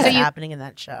smoke Yeah. is So happening in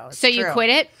that show. It's So you true. quit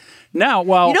it? Now,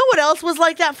 well, You know what else was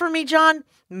like that for me, John?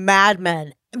 Mad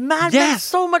Men. Mad Men, Yes.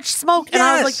 so much smoke. And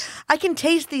I was Yes. like, I can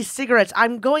taste these cigarettes.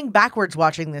 I'm going backwards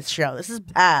watching this show. This is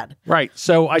bad. right.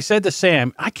 So I said to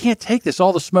Sam, I can't take this,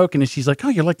 all the smoking. And she's like, oh,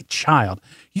 you're like a child.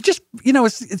 You just,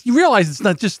 you realize it's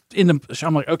not just in the show.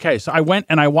 I'm like, okay. So I went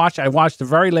and I watched the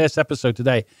very last episode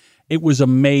today. It was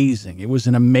amazing. It was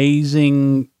an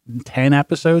amazing 10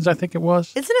 episodes, I think it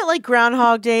was. Isn't it like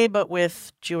Groundhog Day, but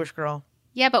with Jewish girl?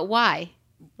 Yeah, but why?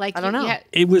 Like I don't know.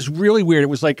 It was really weird. It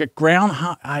was like a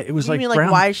groundhog. It was You like mean like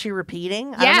ground. why is she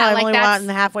repeating? I Yeah, don't know. I've like only that's- gotten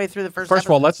halfway through the first. First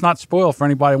of all, episode. let's not spoil for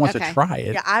anybody who wants Okay. to try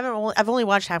it. Yeah, I've only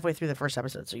watched halfway through the first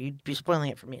episode, so you'd be spoiling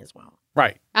it for me as well.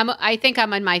 Right. I think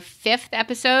I'm on my 5th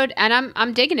episode, and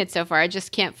I'm digging it so far. I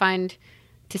just can't find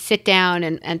to sit down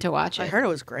and to watch I it. heard it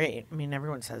was great. I mean,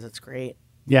 everyone says it's great.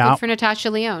 Yeah. Good for Natasha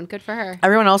Lyonne. Good for her.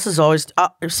 Everyone else is always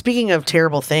speaking of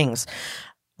terrible things,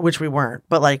 which we weren't,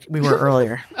 but like we were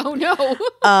earlier. Oh no.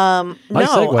 Nice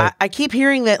No, segue. I keep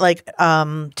hearing that like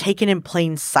taken in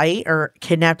plain sight or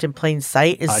kidnapped in plain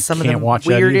sight is I some of can't the watch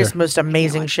that weirdest, either. most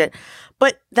amazing shit.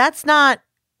 But that's not.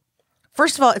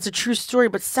 First of all, it's a true story.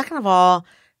 But second of all,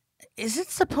 is it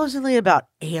supposedly about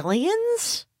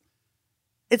aliens?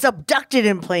 It's abducted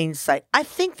in plain sight. I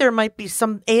think there might be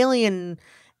some alien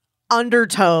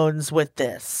undertones with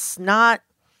this. Not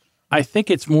I think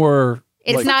it's more.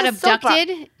 It's like- not It's a soap opera.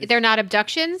 abducted. They're not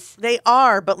abductions. they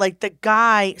are, but like the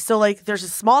guy. So like, there's a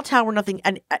small town where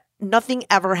nothing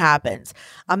ever happens.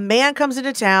 A man comes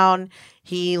into town.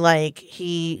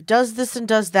 He does this and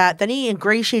does that. Then he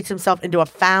ingratiates himself into a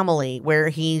family where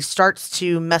he starts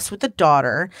to mess with the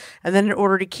daughter. And then in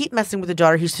order to keep messing with the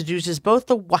daughter, he seduces both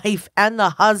the wife and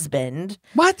the husband.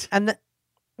 What? And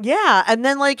yeah, and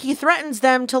then like he threatens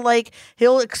them to like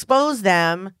he'll expose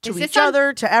them to Is this each on-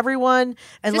 other, to everyone,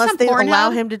 unless on they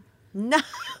allow Pornhub? him to. No,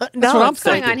 what no, I'm it's What's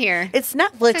going not. on here? It's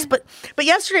Netflix, but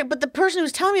the person who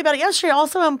was telling me about it yesterday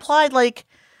also implied like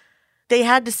they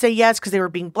had to say yes because they were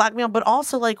being blackmailed, but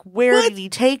also like where did he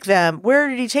take them? Where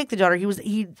did he take the daughter?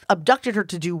 He abducted her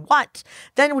to do what?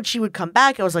 Then when she would come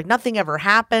back, it was like nothing ever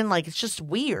happened. Like it's just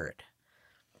weird.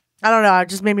 I don't know. It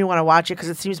just made me want to watch it because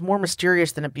it seems more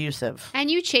mysterious than abusive.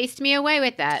 And you chased me away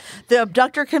with that. The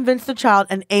abductor convinced the child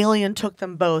an alien took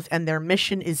them both, and their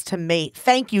mission is to mate.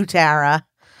 Thank you, Tara.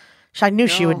 I knew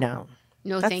she would know.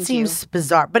 No, That thank seems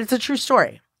bizarre, but it's a true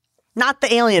story. Not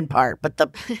the alien part, but the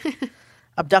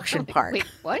abduction you. part. Wait,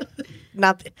 what?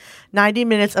 Not the 90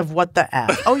 minutes of what the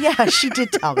F. Oh, yeah, she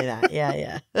did tell me that.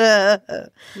 Yeah.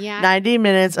 Yeah. 90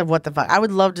 minutes of what the fuck. I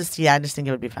would love to see. I just think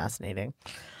it would be fascinating.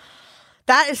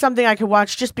 That is something I could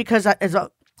watch just because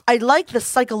I like the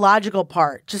psychological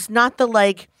part, just not the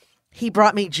like, he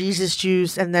brought me Jesus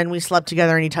juice and then we slept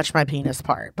together and he touched my penis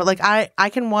part. But like, I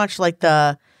can watch like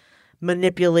the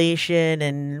manipulation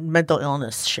and mental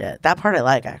illness shit. That part I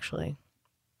like, actually.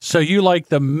 So you like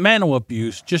the mental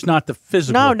abuse, just not the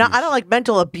physical abuse. I don't like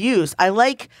mental abuse. I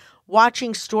like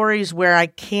watching stories where I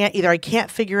can't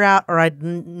figure out or I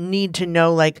need to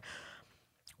know like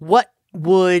what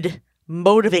would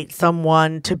motivate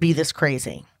someone to be this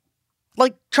crazy.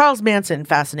 Like Charles Manson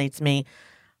fascinates me,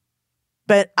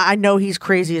 but I know he's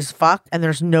crazy as fuck and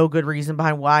there's no good reason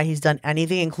behind why he's done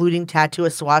anything, including tattoo a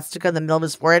swastika in the middle of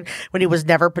his forehead when he was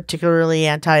never particularly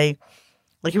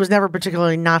he was never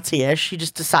particularly Nazi-ish. He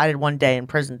just decided one day in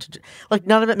prison to like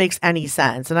none of it makes any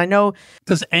sense. And I know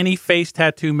Does any face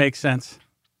tattoo make sense?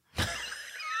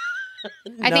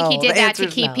 I think he no, did the that to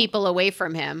answer's keep no. people away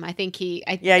from him. I think he.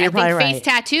 Yeah, you're I probably think face right.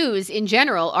 tattoos in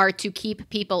general are to keep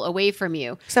people away from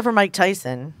you. Except for Mike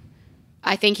Tyson.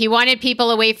 I think he wanted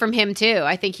people away from him too.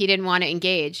 I think he didn't want to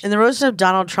engage. In the roast of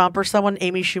Donald Trump or someone,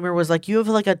 Amy Schumer was like, "You have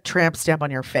like a tramp stamp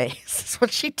on your face." That's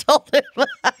what she told him.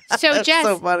 So, That's Jess,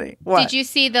 so funny. What? did you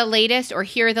see the latest or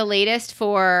hear the latest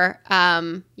for?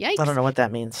 Yikes! I don't know what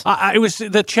that means. It was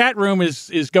the chat room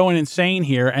is going insane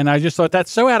here, and I just thought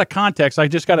that's so out of context. I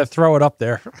just got to throw it up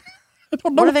there. I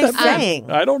don't know What are they that means.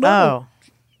 saying? I don't know. Oh,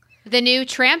 The new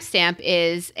tramp stamp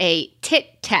is a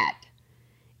tit tat.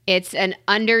 It's an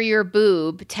under your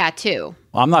boob tattoo.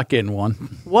 I'm not getting one.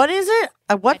 what is it?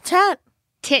 A what tat?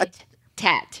 Tit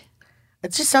tat.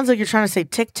 It just sounds like you're trying to say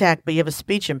tic tac, but you have a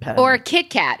speech impediment. Or a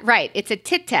Kit Kat, right. It's a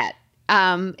tit tat.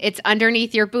 It's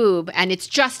underneath your boob, and it's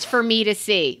just for me to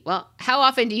see. Well, how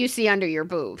often do you see under your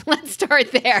boob? Let's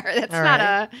start there. That's All not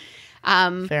right.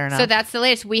 Fair enough. So that's the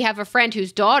latest. We have a friend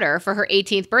whose daughter, for her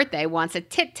 18th birthday, wants a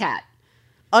tit tat.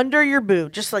 Under your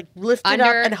boot, just like lift it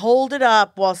up and hold it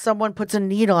up while someone puts a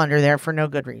needle under there for no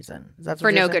good reason. Is that for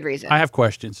no good reason? I have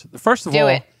questions. First of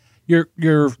all, you're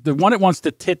the one that wants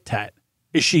the tit tat.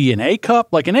 Is she an A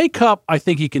cup? Like an A cup, I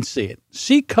think you can see it.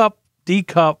 C cup, D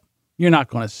cup, you're not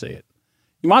going to see it.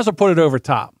 You might as well put it over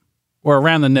top or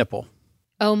around the nipple.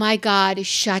 Oh my God,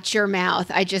 shut your mouth.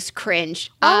 I just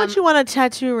cringe. Why would you want a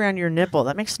tattoo around your nipple?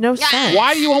 That makes no sense.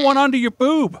 Why do you want one under your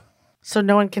boob? So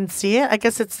no one can see it? I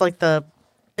guess it's like the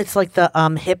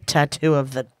hip tattoo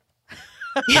of the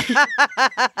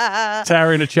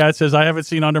Tara in the chat says, I haven't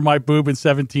seen under my boob in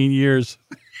 17 years.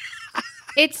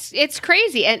 It's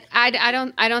crazy, and I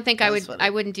don't think I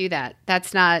wouldn't do that.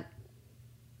 That's not.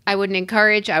 I wouldn't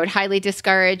encourage. I would highly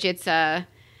discourage. It's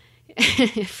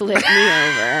flip me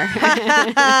over.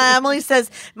 Emily says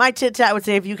my tit tat would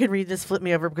say, if you could read this, flip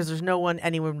me over, because there's no one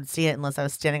anyone would see it unless I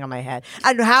was standing on my head.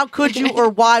 And how could you or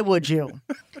why would you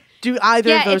do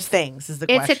either of those things? Is the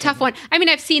question. It's a tough one. I mean,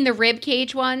 I've seen the rib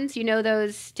cage ones. You know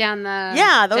those down the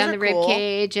those down are the rib cool.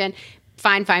 cage and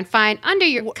fine under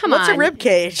your. Come What's on, a rib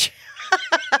cage?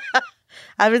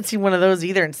 I haven't seen one of those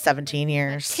either in 17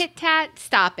 years. Tit tat,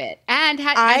 stop it. And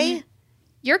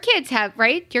your kids have,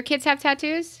 right? Your kids have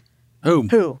tattoos?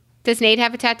 Who? Does Nate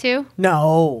have a tattoo?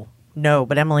 No,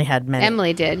 but Emily had many.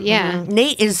 Emily did, yeah. Mm-hmm.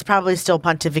 Nate is probably still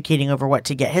pontificating over what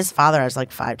to get. His father has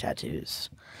like 5 tattoos.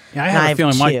 Yeah, I have a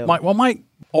feeling my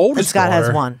oldest Scott daughter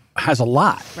has one. has a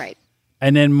lot. Right.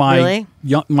 And then my Really?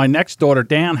 my next daughter,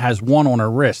 Dan, has one on her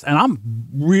wrist. And I'm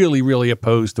really, really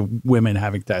opposed to women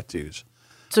having tattoos.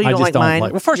 So you I don't just like don't mine?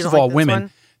 like. Well, first You of don't all, like this women,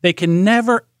 one? they can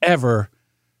never, ever.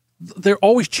 They're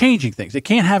always changing things. They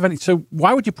can't have any. So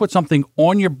why would you put something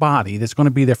on your body that's going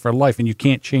to be there for life and you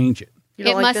can't change it? You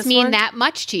don't It like must this mean one? that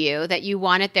much to you that you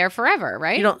want it there forever,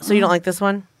 right? You don't like this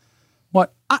one?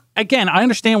 What? Again, I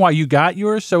understand why you got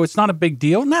yours, so it's not a big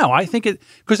deal. No, I think it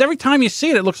because every time you see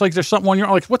it, it looks like there's something on your.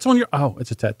 Like, what's on your? Oh,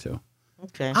 it's a tattoo.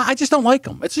 Okay. I just don't like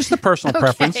them. It's just a personal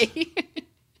preference.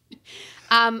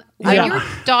 When your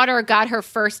daughter got her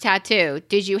first tattoo,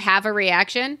 did you have a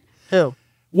reaction? Who?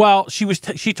 Well,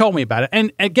 she told me about it,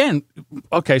 and again,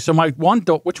 okay. So my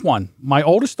which one? My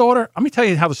oldest daughter. Let me tell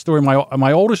you how the story.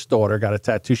 My oldest daughter got a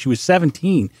tattoo. She was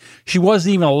 17. She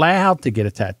wasn't even allowed to get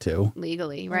a tattoo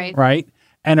Legally, right? right?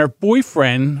 And her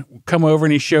boyfriend come over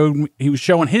and he was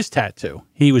showing his tattoo.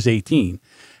 He was 18,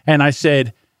 and I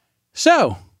said,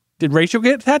 "So, did Rachel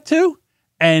get a tattoo?"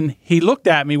 And he looked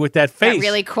at me with that face. Got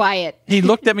really quiet. He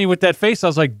looked at me with that face. I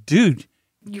was like, "Dude."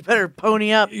 You better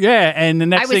pony up. Yeah, and the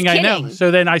next I was thing I know, kidding. so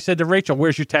then I said to Rachel,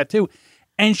 "Where's your tattoo?"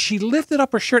 And she lifted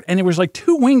up her shirt, and it was like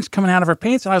 2 wings coming out of her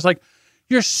pants, and I was like,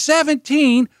 "You're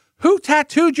 17. Who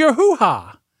tattooed your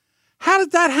hoo-ha? How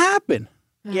did that happen?"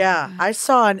 Yeah, I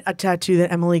saw a tattoo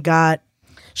that Emily got.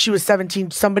 She was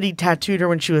 17. Somebody tattooed her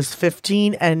when she was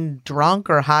 15 and drunk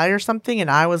or high or something,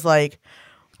 and I was like,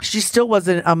 she still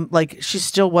wasn't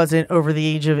over the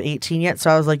age of 18 yet. So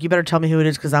I was like, you better tell me who it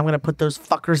is, because I'm going to put those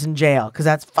fuckers in jail, because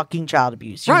that's fucking child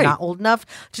abuse. You're Right. not old enough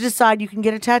to decide you can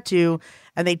get a tattoo.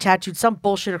 And they tattooed some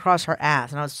bullshit across her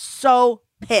ass. And I was so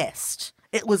pissed.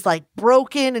 It was like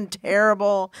broken and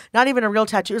terrible. Not even a real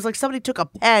tattoo. It was like somebody took a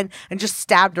pen and just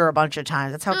stabbed her a bunch of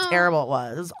times. That's how terrible it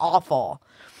was. It was awful.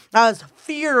 I was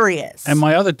furious. And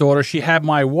my other daughter, she had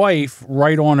my wife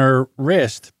right on her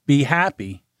wrist, "Be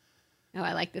happy." Oh,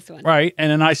 I like this one. Right.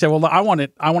 And then I said, well, I want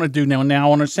to do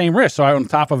now on the same wrist. So on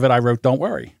top of it, I wrote, "Don't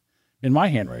worry," in my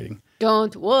handwriting.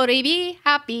 Don't worry, be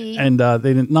happy. And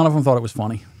none of them thought it was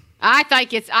funny. I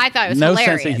thought it was No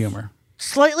hilarious. sense of humor.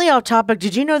 Slightly off topic,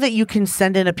 did you know that you can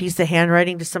send in a piece of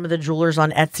handwriting to some of the jewelers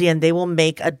on Etsy and they will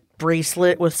make a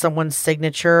bracelet with someone's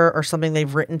signature or something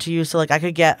they've written to you? So like I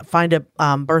could find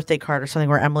a birthday card or something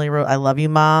where Emily wrote, "I love you,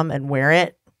 Mom," and wear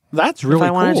it. That's really if I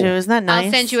cool. wanted to. Isn't that nice?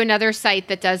 I'll send you another site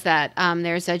that does that.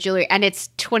 There's a jewelry, and it's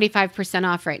 25%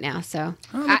 off right now. So,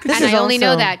 I only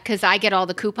know that because I get all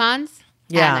the coupons.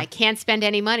 Yeah. And I can't spend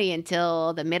any money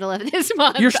until the middle of this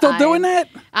month. You're still doing that?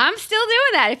 I'm still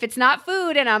doing that. If it's not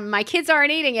food and my kids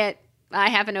aren't eating it, I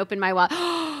haven't opened my wallet.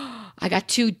 I got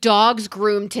 2 dogs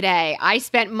groomed today. I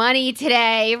spent money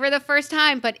today for the first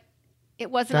time, but it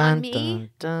wasn't on me.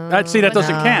 That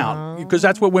doesn't count, because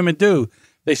that's what women do.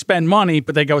 They spend money,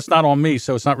 but they go, "It's not on me,"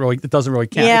 so it doesn't really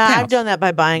count. Yeah, It I've counts. done that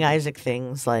by buying Isaac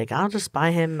things. Like I'll just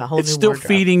buy him a whole It's new still wardrobe.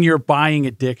 feeding your buying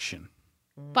addiction.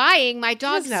 Buying, my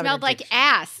dogs doesn't have an smelled like addiction.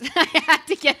 ass. I had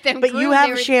to get them But you groomed. have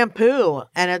They were- shampoo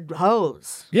and a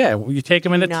hose. Yeah, well, you take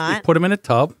them in Not. put them in a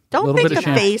tub. Don't little make bit your of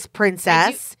shampoo. face,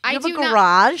 princess. I you have do a not.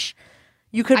 garage.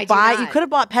 You I do could not. have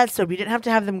bought pet soap. You didn't have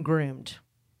to have them groomed.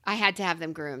 I had to have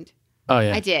them groomed. Oh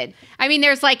yeah. I did. I mean,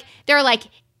 there are like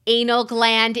anal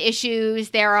gland issues.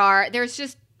 There's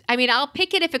just. I mean, I'll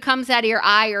pick it if it comes out of your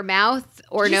eye or mouth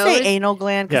or Did you nose. say anal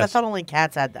gland? Because Yes. I thought only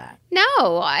cats had that.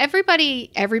 No, everybody.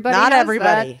 Not has everybody.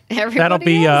 That. Everybody That'll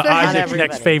be has that. Isaac's everybody.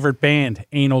 next favorite band,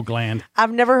 Anal Gland.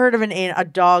 I've never heard of a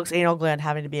dog's anal gland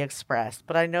having to be expressed,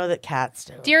 but I know that cats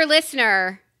do. Dear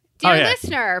listener, Oh,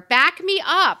 yeah. back me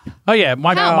up. Oh yeah,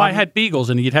 my No. mine had beagles,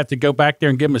 and you'd have to go back there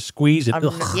and give them a squeeze. And,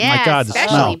 ugh, Yeah, my God, the especially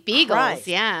smell. beagles. Christ.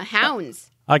 Yeah, hounds.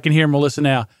 I can hear Melissa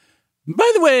now.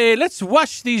 By the way, let's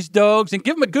wash these dogs and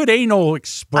give them a good anal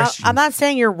expression. I'm not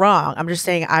saying you're wrong. I'm just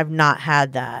saying I've not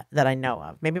had that I know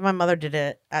of. Maybe my mother did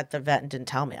it at the vet and didn't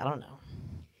tell me. I don't know.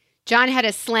 John had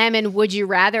a slammin' would you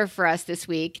rather for us this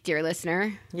week, dear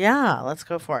listener. Yeah, let's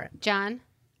go for it. John?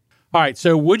 All right,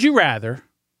 so would you rather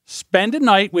spend a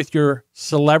night with your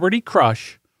celebrity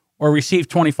crush or receive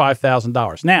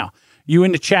 $25,000? Now, you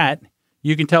in the chat,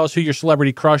 you can tell us who your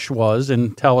celebrity crush was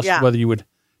and tell us Yeah. whether you would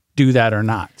do that or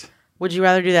not. Would you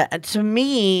rather do that? And to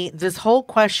me, this whole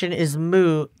question is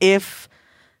moot if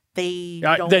they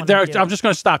don't want to do I'm it. just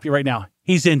going to stop you right now.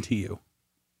 He's into you.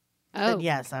 Oh, Then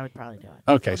yes, I would probably do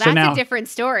it. Okay, well, so that's now a different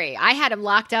story. I had him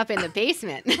locked up in the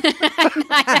basement. This You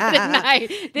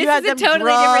had is a them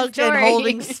totally different drugged story. and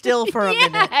holding still for a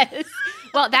minute. Yes.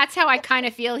 Well, that's how I kind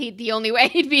of feel the only way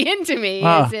he'd be into me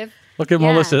Ah. is if, look at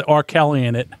Yeah. Melissa, R. Kelly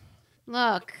in it.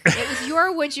 look, it was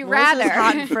your would you Melissa's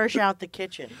hot and rather. fresh out the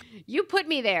kitchen. You put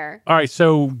me there. All right,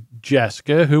 so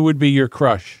Jessica, who would be your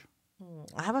crush?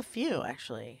 I have a few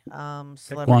actually. one.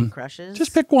 Celebrity crushes.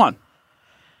 Just pick one.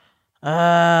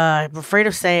 I'm afraid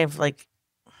of saying like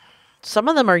some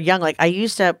of them are young. Like I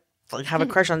used to have a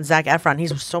crush on Zac Efron.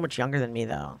 He's so much younger than me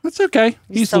though. That's okay.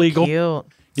 He's so legal. Cute.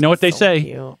 You know what they So say?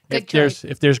 cute. Good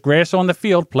If there's grass on the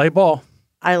field, play ball.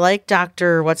 I like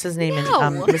Dr. What's his name? No.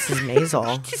 Mrs.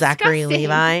 Maisel. Zachary Disgusting.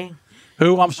 Levi.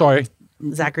 Who? I'm sorry.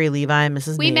 Zachary Levi,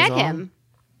 Mrs. We Maisel. met him.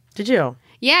 Did you?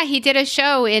 Yeah, he did a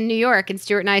show in New York, and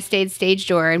Stuart and I stayed stage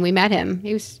door, and we met him.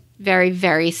 He was very,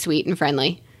 very sweet and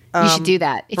friendly. You should do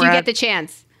that if you Brad- get the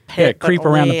chance. Yeah, But creep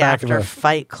around the only back of after a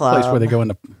Fight Club. place where they go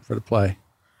in for the play.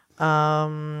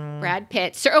 Brad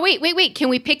Pitt. So, oh, wait. Can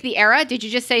we pick the era? Did you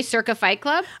just say circa Fight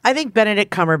Club? I think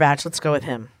Benedict Cumberbatch. Let's go with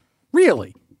him.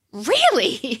 Really?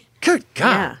 Really? Good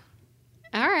God.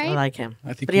 Yeah, All I right. like him.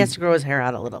 I think But he has to grow his hair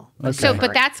out a little. Okay. So,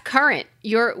 but that's current.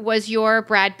 Was your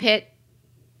Brad Pitt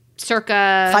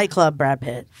circa Fight Club, Brad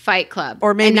Pitt, Fight Club,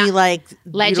 or And maybe not like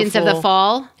Legends of the Beautiful-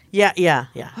 Fall? Yeah. Yeah,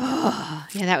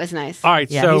 that was nice. All right,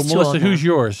 Yeah, so he's too Melissa, old who's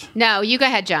yours? No, you go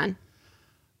ahead, John.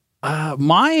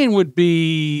 Mine would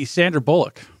be Sandra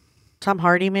Bullock. Tom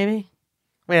Hardy, maybe.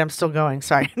 Wait, I'm still going.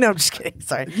 Sorry, no, I'm just kidding.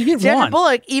 Sorry. You get Sandra one.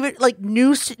 Bullock, even like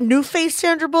new face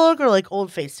Sandra Bullock or like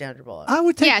old face Sandra Bullock. I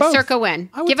would take Yeah, both. circa when?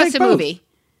 I would Give us take a both. movie.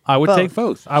 I would Both. take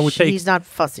both. I would take. He's not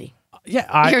fussy.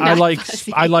 Yeah, You're I not like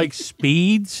fussy. I like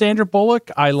Speed. Sandra Bullock.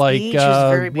 I like. Speed, she's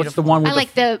very what's the beautiful. one with I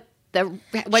like the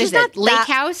what She's is not it? Lake that-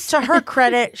 House. To her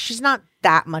credit, she's not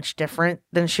that much different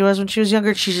than she was when she was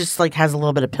younger. She just like has a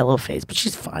little bit of pillow face, but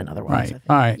she's fine otherwise. I Right. think.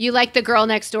 All right. You like the girl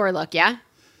next door look, yeah?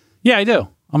 Yeah, I do.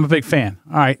 I'm a big fan.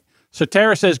 All right. So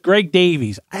Tara says Greg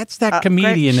Davies. That's that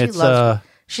comedian. Greg, It's she loves him.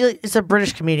 She it's a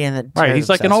British comedian that right. Tara's He's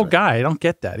like an obsessed old with. guy. I don't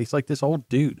get that. He's like this old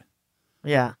dude.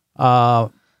 Yeah, Uh,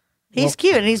 he's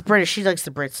cute and he's British. She likes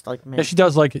the Brits like me. yeah, she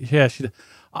does like. Yeah, she.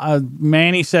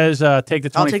 Manny says take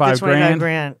the I'll take 25 the 25 grand.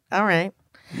 grand. All right.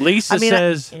 Lisa I mean,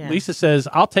 says. yeah. Lisa says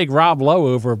I'll take Rob Lowe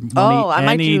over money I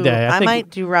might any do. day. I think might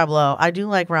do Rob Lowe. I do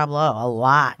like Rob Lowe a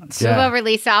lot. Yeah. Move over,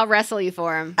 Lisa. I'll wrestle you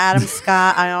for him. Adam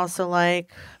Scott, I also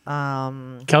like.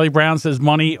 Kelly Brown says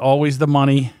money, always the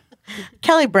money.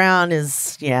 Kelly Brown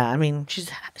is, yeah. I mean,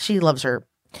 she loves her.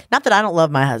 Not that I don't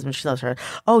love my husband. She loves her.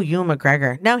 Oh, Ewan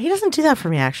McGregor. No, he doesn't do that for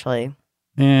me. Actually,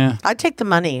 Yeah. I'd take the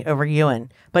money over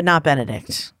Ewan, but not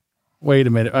Benedict. Wait a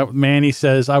minute. Manny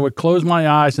says I would close my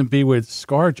eyes and be with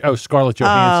Scarlett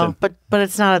Johansson. Oh, but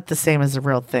it's not the same as the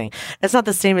real thing. It's not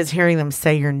the same as hearing them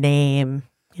say your name.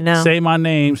 You know. Say my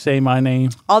name. Say my name.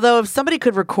 Although if somebody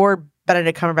could record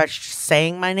Benedict Cumberbatch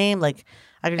saying my name, like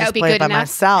I could That just would be play it good by enough.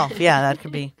 myself. Yeah, that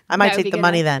could be. I might That would be take the good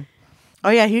money enough. then. Oh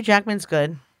yeah, Hugh Jackman's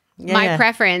good. Yeah, My yeah.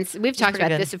 preference, we've talked pretty about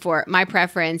good. this before. My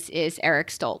preference is Eric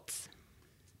Stoltz.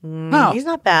 No. He's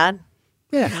not bad.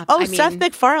 Yeah. Oh, I Seth mean-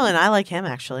 MacFarlane. I like him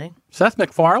actually. Seth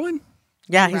MacFarlane?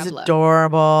 Yeah, he's Rob Lowe.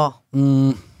 adorable.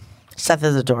 Seth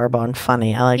is adorable and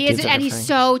funny. I like. He is, dudes that and are he's funny.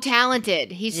 so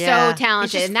talented. He's Yeah, so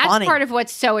talented, he's just and that's funny. part of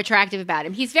what's so attractive about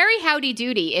him. He's very howdy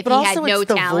doody. If But he also, had no it's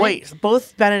the talent, voice.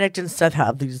 Both Benedict and Seth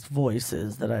have these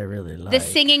voices that I really like. the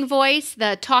singing voice,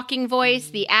 the talking voice,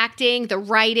 the acting, the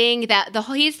writing,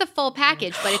 he's the full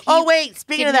package. But if Oh you wait,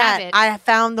 speaking of didn't have that, it- I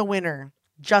found the winner,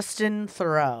 Justin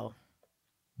Theroux.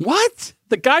 What?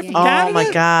 The guy from Oh Canada?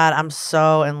 my God, I'm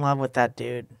so in love with that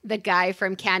dude. The guy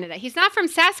from Canada. He's not from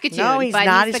Saskatoon. No, he's but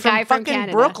not. He's He's the from guy from fucking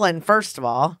Canada. Brooklyn. First of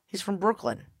all, he's from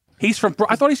Brooklyn. He's from.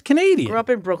 I thought he's Canadian. Grew up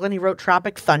in Brooklyn. He wrote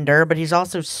Tropic Thunder, but he's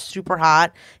also super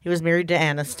hot. He was married to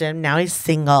Aniston. Now he's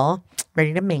single,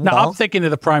 ready to mingle. No, I'm thinking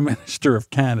of the Prime Minister of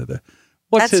Canada.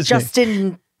 What's That's his name?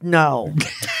 Justin. No,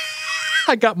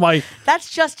 I got my. that's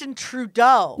Justin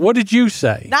Trudeau, What did you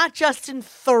say? not Justin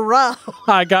Thoreau.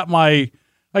 I got my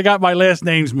last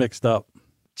names mixed up.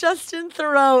 Justin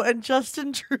Thoreau and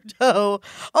Justin Trudeau.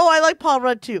 Oh, I like Paul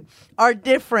Rudd too. Are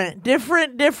different. That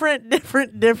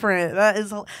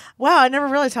is wow. I never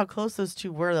realized how close those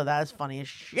two were, though. That is funny as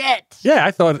shit. Yeah, I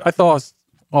thought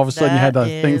all of a sudden you had That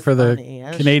a thing is for the funny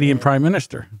as Canadian shit. Prime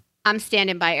Minister. I'm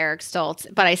standing by Eric Stoltz,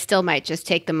 but I still might just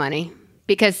take the money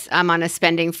because I'm on a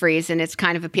spending freeze and it's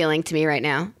kind of appealing to me right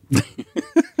now.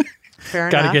 Fair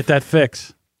Got to enough. get that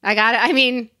fix. I got it. I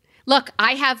mean, look,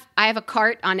 I have a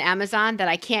cart on Amazon that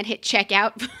I can't hit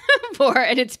checkout for,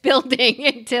 and it's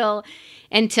building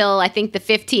until I think the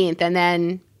 15th, and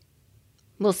then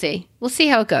we'll see. We'll see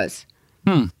how it goes.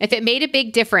 If it made a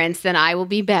big difference, then I will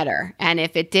be better, and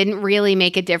if it didn't really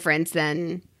make a difference,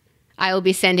 then I will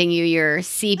be sending you your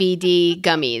CBD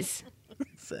gummies.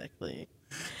 Exactly.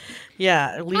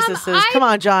 Yeah, Lisa says, "Come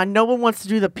on, John. No one wants to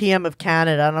do the PM of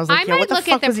Canada." And I was like, I "Yo, might what the look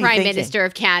fuck at the was he Prime thinking?" Minister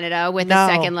of Canada with No, a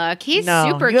second look. He's no,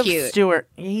 super you have cute. Stuart,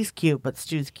 he's cute, but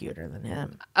Stu's cuter than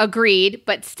him. Agreed,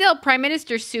 but still, Prime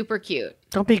Minister's super cute.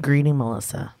 Don't be greedy,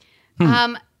 Melissa.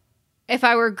 If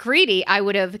I were greedy, I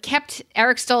would have kept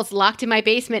Eric Stoltz locked in my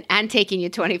basement and taken you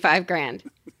 25 grand.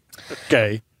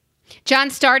 Okay. John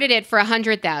started it for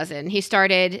 100,000. He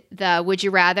started the Would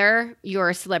You Rather,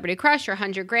 your celebrity crush, or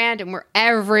 100 grand, and where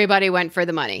everybody went for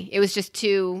the money. It was just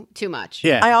too much.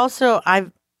 Yeah.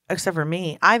 Except for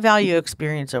me, I value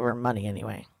experience over money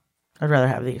anyway. I'd rather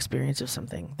have the experience of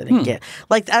something than a gift.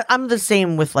 Like I'm the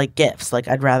same with like gifts. Like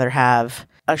I'd rather have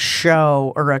a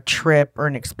show or a trip or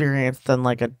an experience than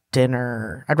like a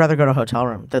dinner. I'd rather go to a hotel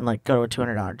room than like go to a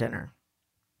 $200 dinner.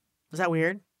 Is that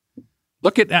weird?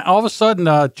 Look at all of a sudden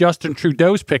Justin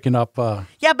Trudeau's picking up.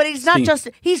 Yeah, but he's not Steam. just,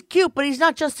 he's cute, but he's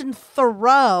not Justin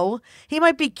Thoreau. He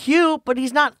might be cute, but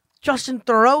he's not Justin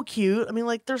Thoreau cute. I mean,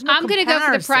 like, there's no I'm going to go for the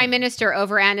comparison. Prime Minister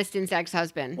over Aniston's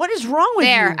ex-husband. What is wrong with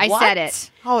There, you? I What? said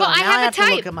it. Hold well, on, I now have a have to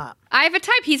type. look him up. I have a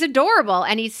type. He's adorable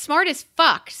and he's smart as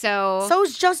fuck. So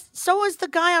So is the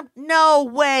guy on, no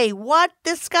way. What?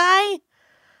 This guy?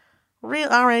 Real?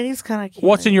 All right, he's kind of cute.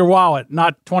 What's in your wallet?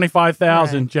 Not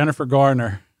 25,000. Right. Jennifer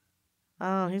Garner.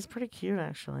 Oh, he's pretty cute,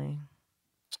 actually.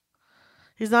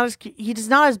 He's not as cute. He's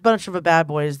not as much of a bad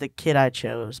boy as the kid I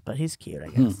chose, but he's cute, I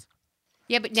guess.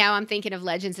 yeah, but now I'm thinking of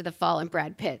Legends of the Fall and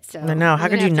Brad Pitt. So I know. How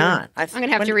I'm could gonna you have not? I'm going to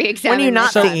have to When re-examine. are you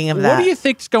not that. thinking of What that? do you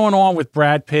think's going on with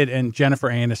Brad Pitt and Jennifer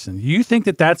Aniston? Do you think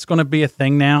that that's going to be a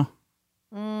thing now?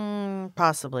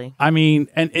 Possibly. I mean,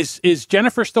 and is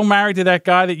Jennifer still married to that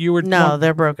guy that you were? No,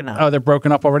 they're broken up. Oh, they're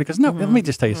broken up already. Because no, let me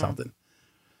just tell you something.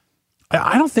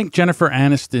 I don't think Jennifer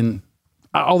Aniston.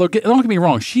 Although don't get me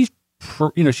wrong, she's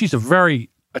a very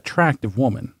attractive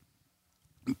woman,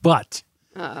 but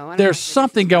there's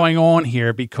something going on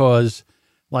here because,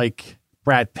 like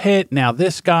Brad Pitt, now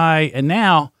this guy, and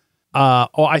now,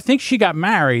 I think she got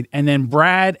married, and then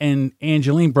Brad and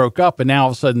Angeline broke up, and now all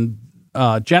of a sudden,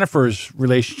 Jennifer's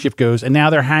relationship goes, and now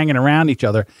they're hanging around each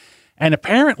other, and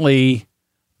apparently,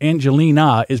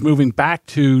 Angelina is moving back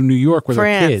to New York with her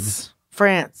kids.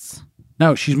 France.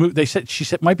 No, she's moved. She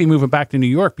said might be moving back to New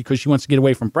York because she wants to get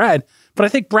away from Brad. But I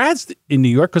think Brad's in New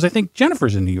York because I think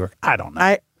Jennifer's in New York. I don't know.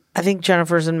 I think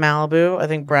Jennifer's in Malibu. I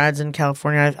think Brad's in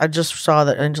California. I just saw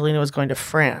that Angelina was going to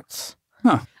France.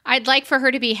 I'd like for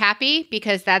her to be happy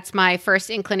because that's my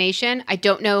first inclination. I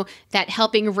don't know that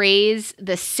helping raise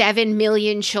the 7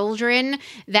 million children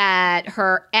that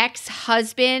her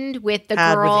ex-husband with the Had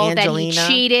with girl that he Angelina.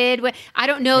 cheated with, I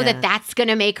don't know Yeah. that that's going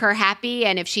to make her happy.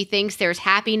 And if she thinks there's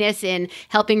happiness in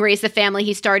helping raise the family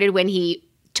he started when he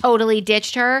totally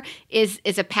ditched her is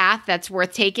a path that's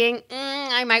worth taking,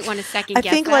 I might want to second I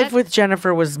guess think that. life with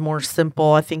Jennifer was more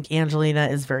simple. I think Angelina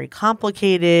is very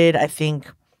complicated. I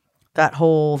think that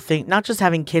whole thing, not just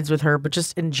having kids with her, but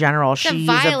just in general, The she's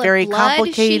violet a very blood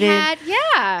complicated. She had,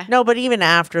 yeah. No, but even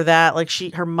after that, like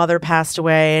her mother passed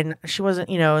away and she wasn't,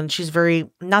 and she's very,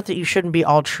 not that you shouldn't be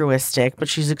altruistic, but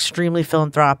she's extremely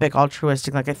philanthropic,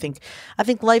 altruistic. Like I think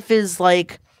life is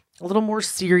like a little more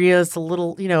serious, a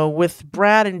little, with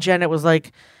Brad and Jen, it was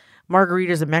like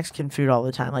margaritas and Mexican food all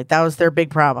the time. Like that was their big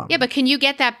problem. Yeah, but can you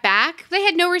get that back? They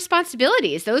had no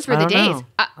responsibilities. Those were the days.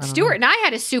 Stuart and I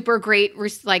had a super great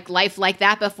life like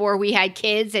that before we had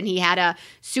kids, and he had a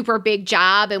super big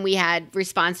job and we had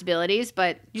responsibilities.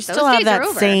 But you those still have days are that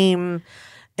over. same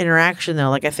interaction though.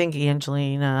 Like I think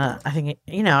Angelina,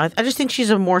 I just think she's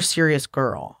a more serious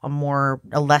girl,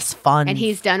 a less fun. And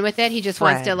he's done with it. He just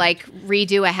wants to like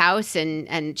redo a house and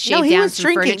shave no, he down was some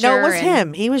drinking. furniture. No, it was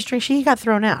him. He was drinking. He got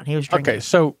thrown out. He was drinking. Okay,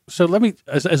 so let me,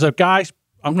 as a guy's,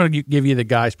 I'm going to give you the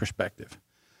guy's perspective.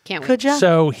 Can't wait. Could you?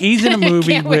 So he's in a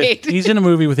movie Can't wait. he's in a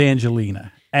movie with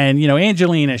Angelina. And,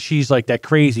 Angelina, she's like that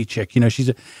crazy chick.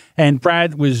 And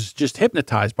Brad was just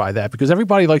hypnotized by that because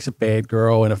everybody likes a bad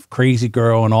girl and a crazy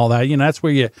girl and all that. That's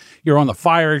where you're on the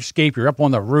fire escape. You're up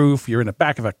on the roof. You're in the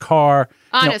back of a car.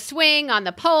 On a swing, on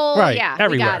the pole. Right, Yeah, everywhere.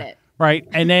 we got it. Right.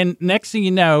 And then next thing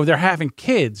you know, they're having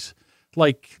kids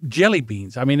like jelly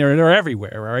beans. I mean, they're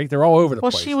everywhere, right? They're all over the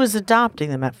Well, place. she was adopting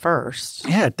them at first.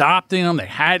 Yeah, adopting them. They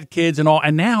had kids and all.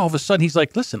 And now all of a sudden he's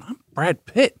like, listen, I'm Brad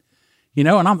Pitt. And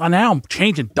I'm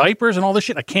changing diapers and all this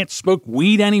shit. I can't smoke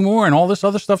weed anymore and all this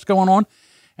other stuff's going on.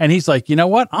 And he's like, you know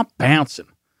what? I'm bouncing.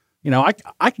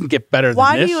 I can get better than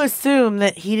Why this. do you assume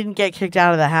that he didn't get kicked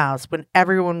out of the house when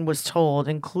everyone was told,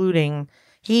 including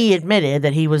he admitted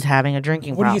that he was having a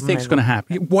drinking What do problem? you think's going to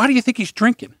happen? Why do you think he's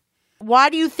drinking? Why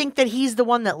do you think that he's the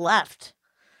one that left?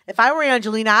 If I were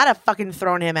Angelina, I'd have fucking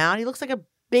thrown him out. He looks like a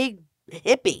big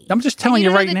hippie. I'm just telling you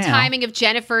know right the now. timing of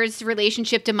Jennifer's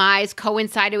relationship demise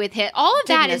coincided with hit. All of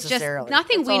that Didn't is just necessarily.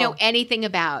 nothing That's we know all. anything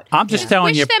about. I'm just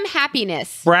telling wish you, them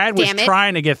happiness. Brad was damn it.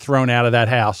 trying to get thrown out of that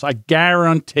house. I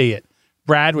guarantee it.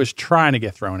 Brad was trying to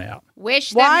get thrown out. Wish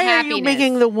them Why are happiness. you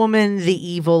making the woman the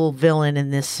evil villain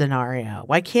in this scenario?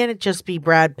 Why can't it just be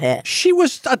Brad Pitt? She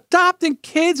was adopting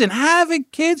kids and having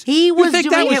kids. He You was think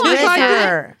doing that it was his with idea?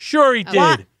 her. Sure he did.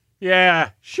 What? Yeah,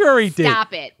 sure he did.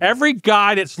 Stop it. Every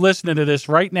guy that's listening to this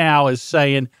right now is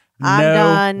saying, I'm no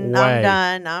done.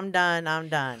 way. I'm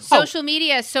done. Social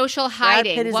media, social Brad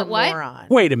Pitt hiding. is What? a What? moron.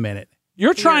 Wait a minute.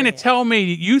 You're trying to Period. tell me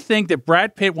you think that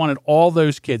Brad Pitt wanted all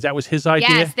those kids. That was his idea?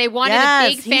 Yes, they wanted Yes, a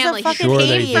big he's a family. fucking Sure he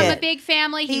they came from did. a big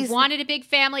family. He He's- wanted a big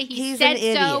family. He He's said an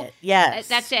idiot. so. Yes.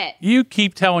 That's it. You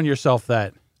keep telling yourself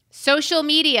that. Social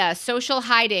media, social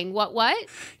hiding. What?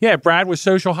 Yeah, Brad was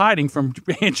social hiding from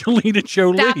Angelina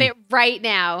Jolie. Stop it right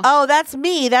now. Oh, that's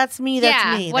me. That's me. That's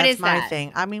Yeah, me. what That's is my that?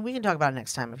 thing. I mean, we can talk about it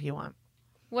next time if you want.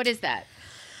 What is that?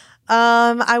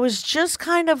 I was just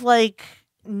kind of like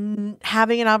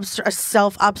having a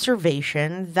self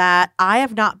observation that I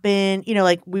have not been,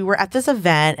 like we were at this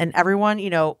event and everyone,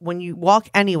 when you walk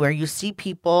anywhere, you see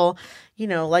people,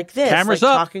 like this, Cameras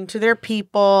like up. talking to their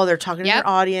people, they're talking to Yep. their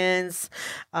audience.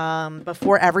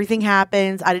 Before everything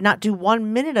happens, I did not do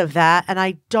 1 minute of that, and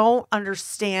I don't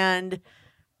understand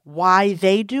why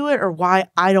they do it or why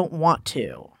I don't want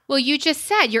to. Well, you just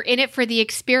said you're in it for the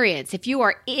experience. If you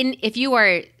are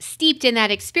steeped in that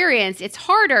experience, it's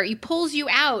harder. It pulls you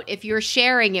out if you're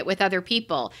sharing it with other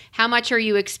people. How much are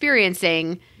you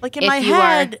experiencing? Like in if my you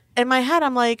head,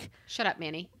 I'm like, Shut up,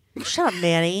 Manny. shut up,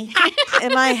 Manny.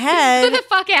 In my Who head, the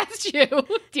fuck asked you,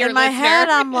 dear in my listener? head,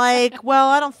 I'm like, well,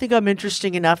 I don't think I'm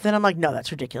interesting enough. Then I'm like, no,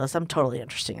 that's ridiculous. I'm totally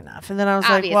interesting enough. And then I was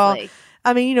like, well, Obviously.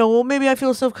 I mean, well, maybe I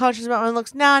feel self-conscious about my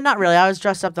looks. Nah, not really. I was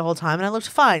dressed up the whole time and I looked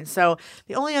fine. So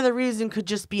the only other reason could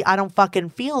just be I don't fucking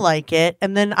feel like it.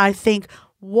 And then I think,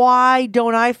 why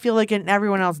don't I feel like it and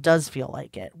everyone else does feel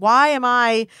like it? Why am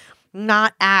I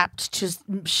not apt to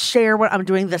share what I'm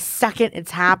doing the second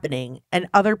it's happening and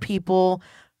other people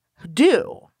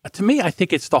do? To me, I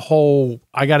think it's the whole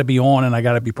I got to be on and I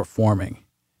got to be performing.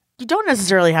 You don't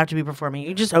necessarily have to be performing.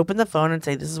 You just open the phone and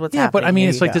say, this is what's Yeah, happening. but I mean, Here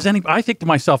it's you like, go. I think to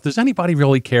myself, does anybody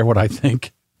really care what I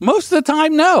think? Most of the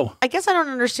time, no. I guess I don't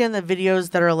understand the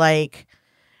videos that are like,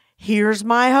 here's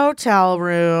my hotel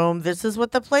room. This is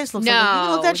what the place looks like. You can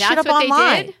No, look that that's shit up what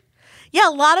online. they did. Yeah,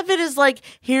 a lot of it is like,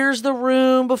 here's the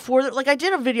room before. Like I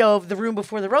did a video of the room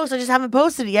before the roast. I just haven't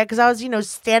posted it yet because I was,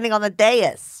 standing on the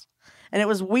dais, and it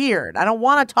was weird. I don't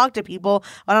want to talk to people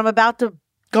when I'm about to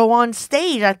go on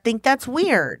stage. I think that's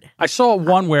weird. I saw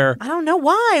one where I don't know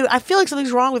why. I feel like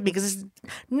something's wrong with me because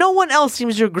no one else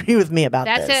seems to agree with me about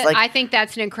That's this. it. Like, I think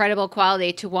that's an incredible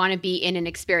quality to want to be in an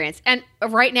experience. And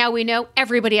right now we know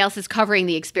everybody else is covering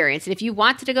the experience. And if you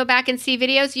wanted to go back and see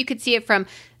videos, you could see it from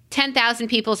 10,000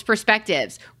 people's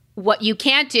perspectives. What you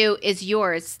can't do is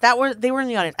yours. they were in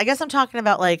the audience. I guess I'm talking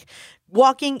about like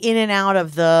walking in and out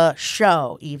of the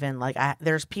show. Even like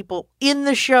there's people in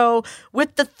the show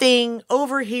with the thing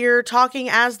over here talking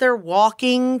as they're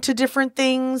walking to different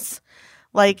things.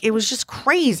 Like, it was just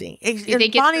crazy. You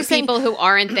think it's for people who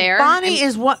aren't there?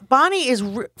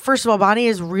 First of all, Bonnie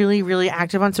is really, really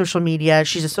active on social media.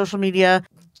 She's a social media.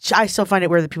 I still find it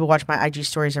weird that people watch my IG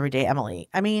stories every day, Emily.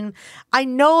 I mean, I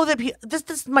know that this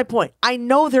is my point. I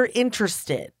know they're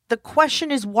interested. The question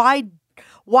is why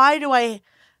do I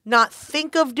not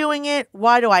think of doing it?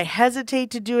 Why do I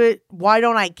hesitate to do it? Why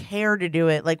don't I care to do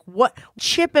it? Like, what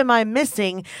chip am I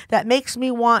missing that makes me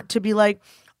want to be like,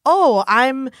 oh,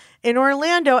 I'm in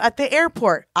Orlando at the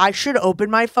airport. I should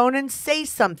open my phone and say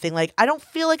something. Like, I don't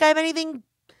feel like I have anything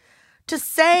to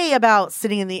say about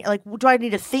sitting in the, like, do I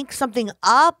need to think something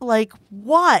up? Like,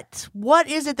 what? What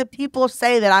is it that people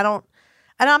say that I don't,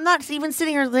 and I'm not even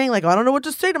sitting here saying, like, I don't know what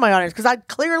to say to my audience, because I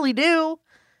clearly do.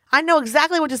 I know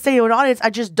exactly what to say to an audience. I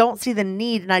just don't see the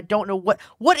need, and I don't know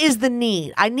what is the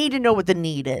need. I need to know what the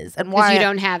need is and why. Because you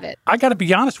don't have it. I got to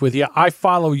be honest with you. I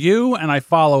follow you and I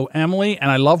follow Emily, and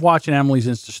I love watching Emily's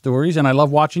Insta stories, and I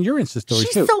love watching your Insta stories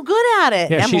too. She's so good at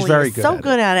it. Yeah, Emily she's very is good so at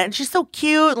good at it, and she's so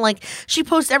cute, and like she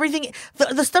posts everything.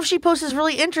 The stuff she posts is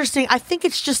really interesting. I think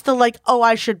it's just the like, oh,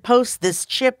 I should post this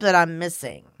chip that I'm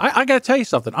missing. I got to tell you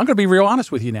something. I'm going to be real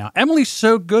honest with you now. Emily's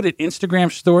so good at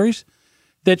Instagram stories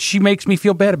that she makes me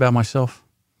feel bad about myself.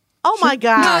 Oh my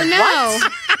God. No.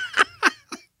 What?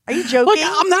 Are you joking? Like,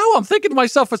 I'm thinking to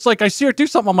myself, it's like I see her do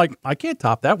something. I'm like, I can't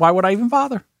top that. Why would I even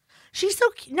bother? She's so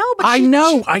cute. No, but I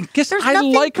know. I guess there's I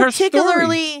nothing like her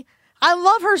particularly. story. I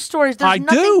love her stories. There's I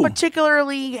nothing do.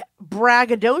 particularly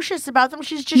braggadocious about them.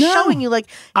 She's just No, showing you, like,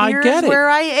 I here's get it. where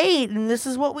I ate, and this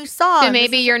is what we saw. So and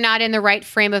maybe you're not in the right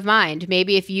frame of mind.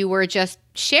 Maybe if you were just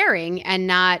sharing and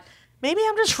not maybe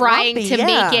I'm just trying grumpy, to yeah.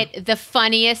 make it the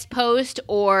funniest post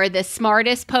or the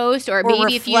smartest post, or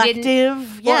maybe if you didn't,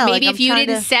 yeah, or maybe like if you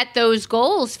didn't set those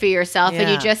goals for yourself and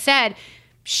you Yeah. just said,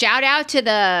 shout out to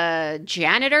the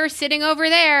janitor sitting over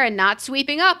there and not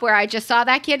sweeping up where I just saw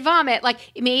that kid vomit.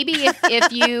 Like, maybe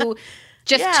if you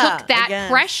just Yeah, took I that guess.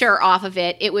 pressure off of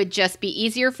it, it would just be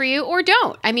easier for you, or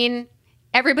don't. I mean,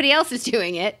 everybody else is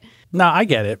doing it. No, I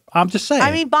get it. I'm just saying.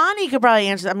 I mean, Bonnie could probably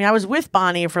answer. I mean, I was with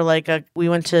Bonnie for like we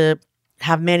went to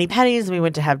have mani-pedis and we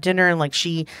went to have dinner, and like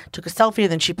she took a selfie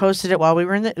and then she posted it while we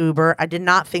were in the Uber. I did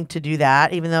not think to do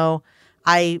that, even though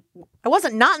I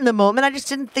wasn't not in the moment. I just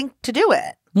didn't think to do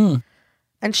it.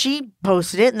 And she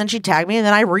posted it, and then she tagged me, and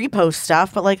then I repost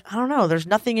stuff. But like, I don't know. There's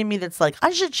nothing in me that's like, I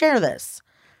should share this.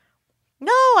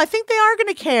 No, I think they are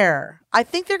going to care. I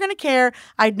think they're going to care.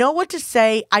 I know what to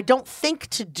say. I don't think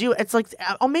to do it. It's like,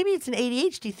 oh, maybe it's an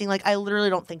ADHD thing. Like, I literally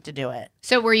don't think to do it.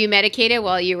 So were you medicated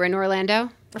while you were in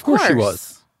Orlando? Of course she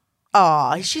was.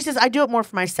 Oh, she says, I do it more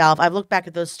for myself. I've looked back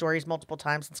at those stories multiple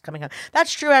times since coming out.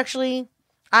 That's true, actually.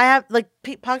 I have, like,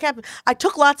 podcast. I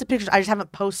took lots of pictures. I just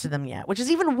haven't posted them yet, which is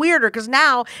even weirder because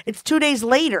now it's 2 days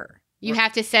later. You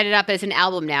have to set it up as an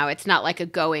album now. It's not like a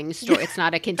going story. It's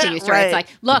not a continuous story. Right. It's like,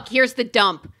 look, here's the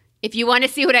dump. If you want to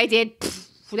see what I did,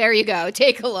 there you go.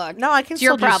 Take a look. No, I can It's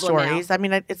your still do problem now. stories. I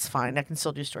mean, it's fine. I can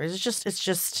still do stories. It's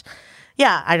just,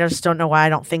 yeah, I just don't know why I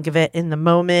don't think of it in the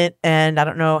moment, and I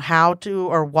don't know how to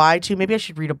or why to. Maybe I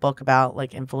should read a book about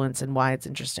like influence and why it's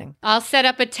interesting. I'll set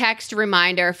up a text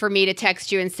reminder for me to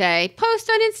text you and say,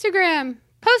 post on Instagram,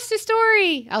 post a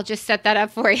story. I'll just set that up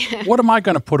for you. What am I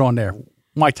going to put on there?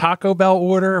 My Taco Bell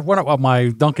order? What about my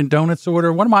Dunkin' Donuts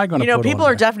order? What am I going to put on People are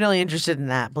there? definitely interested in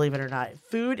that, believe it or not.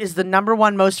 Food is the number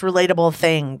one most relatable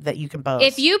thing that you can post.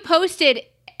 If you posted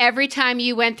every time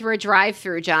you went through a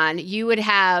drive-through, John, you would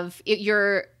have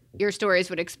your stories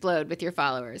would explode with your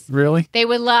followers. Really? They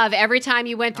would love every time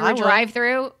you went through I a would.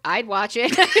 drive-through. I'd watch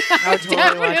it. I would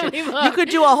totally watch Definitely it. would. You could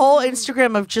do a whole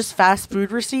Instagram of just fast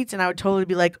food receipts, and I would totally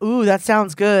be like, ooh, that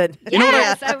sounds good. You know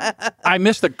what Yes, I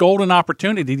missed a golden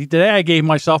opportunity. Today I gave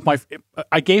myself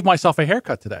a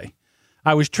haircut today.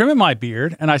 I was trimming my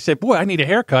beard and I said, boy, I need a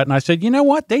haircut. And I said, you know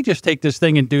what? They just take this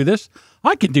thing and do this.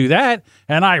 I can do that.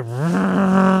 And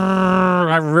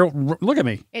look at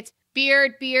me. it's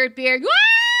beard.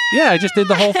 Yeah, I just did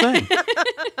the whole thing.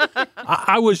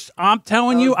 I'm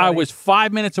telling you, I funny. was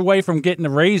 5 minutes away from getting the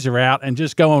razor out and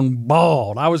just going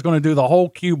bald. I was going to do the whole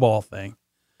cue ball thing.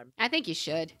 I think you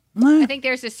should. Nah. I think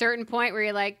there's a certain point where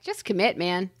you're like, just commit,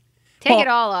 man. Take Well, it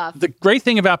all off. The great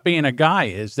thing about being a guy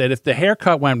is that if the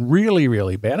haircut went really,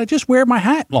 really bad, I just wear my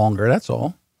hat longer. That's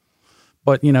all.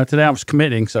 But today I was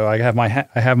committing, so I have my hat.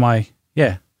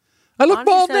 I look Bonnie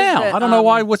bald says now. that, I don't know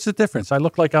why. What's the difference? I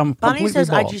look like I'm Bonnie completely says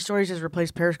bald. IG Stories has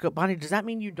replaced Periscope. Bonnie, does that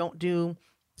mean you don't do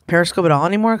Periscope at all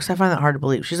anymore? Because I find that hard to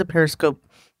believe. She's a Periscope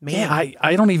man. Yeah,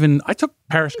 I don't even. I took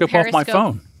Periscope off my Periscope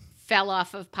phone. Fell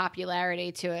off of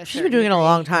popularity to a She's been doing it a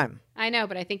long time. I know,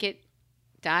 but I think it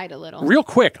died a little. Real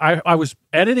quick, I was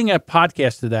editing a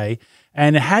podcast today,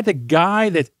 and it had the guy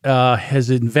that has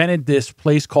invented this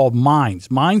place called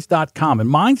Minds.com. And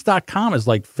Minds.com is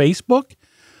like Facebook,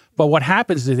 but what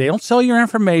happens is they don't sell your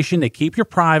information, they keep your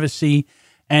privacy,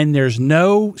 and there's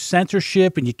no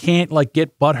censorship, and you can't like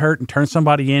get butthurt and turn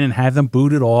somebody in and have them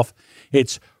booted off.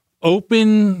 It's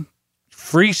open,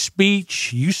 free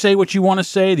speech. You say what you want to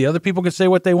say. The other people can say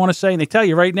what they want to say, and they tell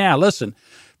you right now, listen,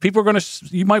 people are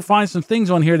you might find some things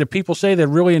on here that people say that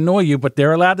really annoy you, but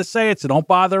they're allowed to say it, so don't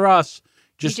bother us.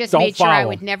 You just don't made sure follow. I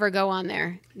would never go on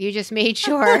there. You just made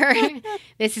sure.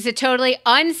 This is a totally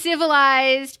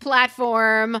uncivilized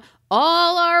platform.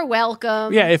 All are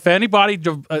welcome. Yeah, if anybody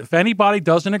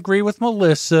doesn't agree with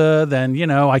Melissa, then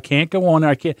I can't go on there.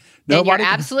 I can't. Then Nobody. you're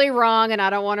absolutely wrong, and I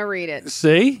don't want to read it.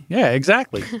 See? Yeah,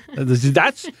 exactly.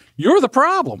 You're the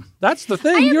problem. That's the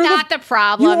thing. I am you're not the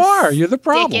problem. You are. You're the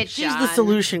problem. Stick it, She's John. the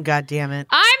solution, goddammit.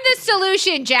 I'm the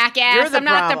solution, jackass. You're the I'm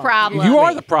not the problem. You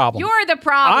are the problem. You're the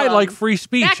problem. I like free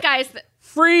speech. That guy's the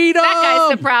Freedom. That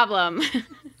guy's the problem.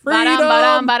 Freedom. So,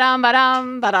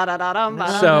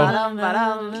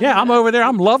 yeah, I'm over there.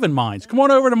 I'm loving Minds. Come on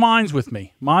over to Minds with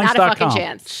me. Minds.com. not a fucking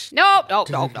chance. Nope.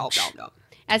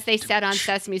 As they said on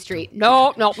Sesame Street.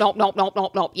 Nope. Yep. Nope. Not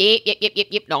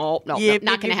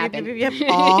gonna happen. Yep.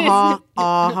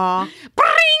 Uh-huh.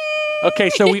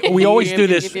 Okay, so we always do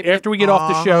this. After we get off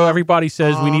the show, everybody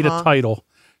says we need a title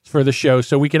for the show,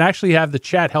 so we can actually have the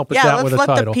chat help us out with a let's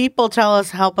let title. the people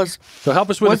help us. So help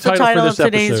us with What's a title the title for of this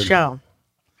today's episode. show?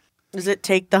 Is it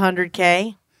Take the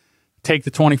 100K? Take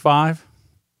the 25.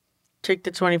 Take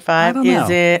the 25? I don't know. Is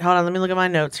it? Hold on, let me look at my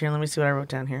notes here. Let me see what I wrote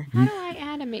down here. How do I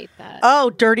animate that?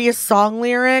 Oh, dirtiest song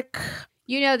lyric.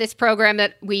 You know, this program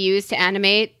that we use to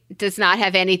animate does not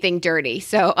have anything dirty,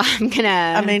 so I'm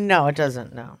gonna. I mean, no, it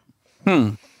doesn't. No.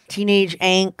 Teenage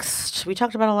angst. We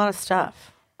talked about a lot of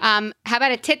stuff. How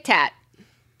about a tit tat?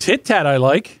 Tit tat, I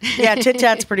like. Yeah, tit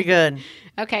tat's pretty good.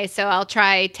 Okay, so I'll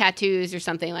try tattoos or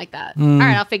something like that. All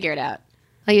right, I'll figure it out.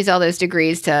 I'll use all those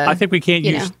degrees to. I think we can't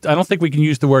you use. know. I don't think we can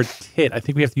use the word tit. I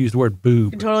think we have to use the word You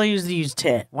boob. can totally use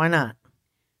tit. Why not?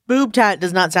 Boob tat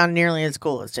does not sound nearly as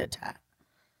cool as tit tat.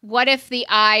 What if the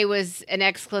I was an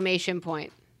exclamation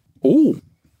point? Oh,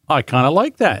 I kind of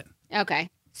like that. Okay,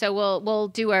 so we'll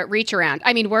do a reach around.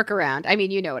 I mean, work around. I mean,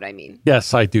 you know what I mean.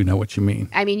 Yes, I do know what you mean.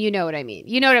 I mean, you know what I mean.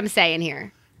 You know what I'm saying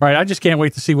here. Right, I just can't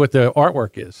wait to see what the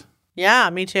artwork is. Yeah,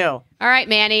 me too. All right,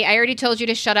 Manny, I already told you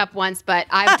to shut up once, but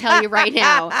I'll tell you right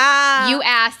now. You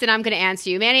asked, and I'm going to answer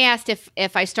you. Manny asked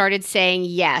if I started saying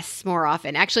yes more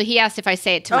often. Actually, he asked if I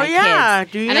say it to my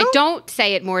kids. Do you? And I don't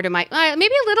say it more to my,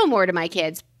 maybe a little more to my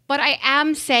kids, but I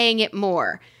am saying it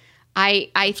more. I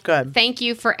good. Thank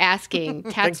you for asking.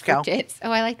 Tats Thanks, for Cal. tits.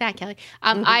 Oh, I like that, Kelly.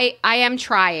 I am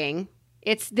trying.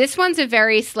 This one's a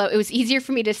very slow. It was easier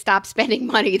for me to stop spending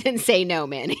money than say no,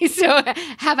 Manny. So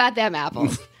how about them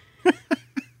apples?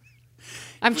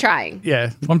 I'm trying.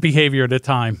 Yeah, one behavior at a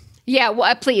time. Yeah,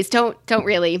 well, please don't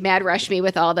really mad rush me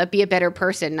with all the be a better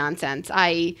person nonsense.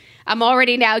 I'm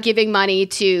already now giving money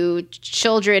to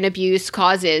children abuse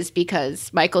causes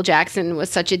because Michael Jackson was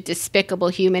such a despicable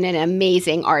human and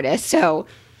amazing artist. So,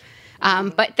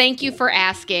 but thank you for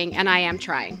asking, and I am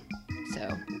trying. So,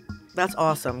 That's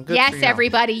awesome. Good yes, for you.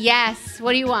 everybody. Yes.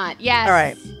 What do you want? Yes. All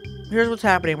right. Here's what's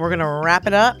happening. We're gonna wrap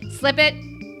it up. Slip it.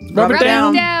 Rub it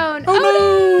down. Down.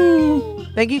 Oh, no.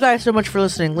 Thank you guys so much for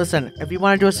listening. Listen, if you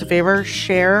want to do us a favor,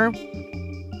 share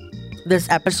this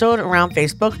episode around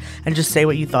Facebook and just say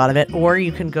what you thought of it. Or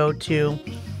you can go to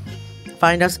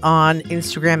find us on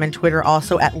Instagram and Twitter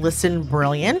also at Listen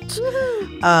Brilliant.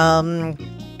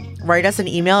 Write us an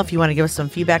email if you want to give us some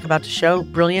feedback about the show.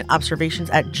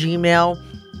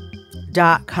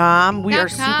 brilliantobservations@gmail.com. We are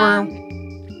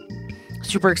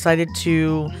super excited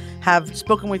to have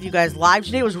spoken with you guys live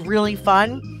today. It was really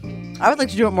fun. I would like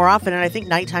to do it more often, and I think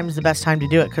nighttime is the best time to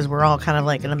do it because we're all kind of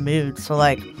like in a mood. So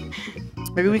like,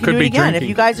 maybe we can Could do it be again. drinking. If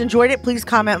you guys enjoyed it, please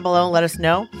comment below and let us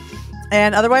know.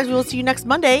 And otherwise, we will see you next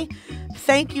Monday.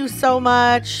 Thank you so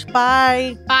much.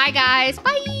 Bye. Bye, guys.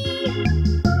 Bye.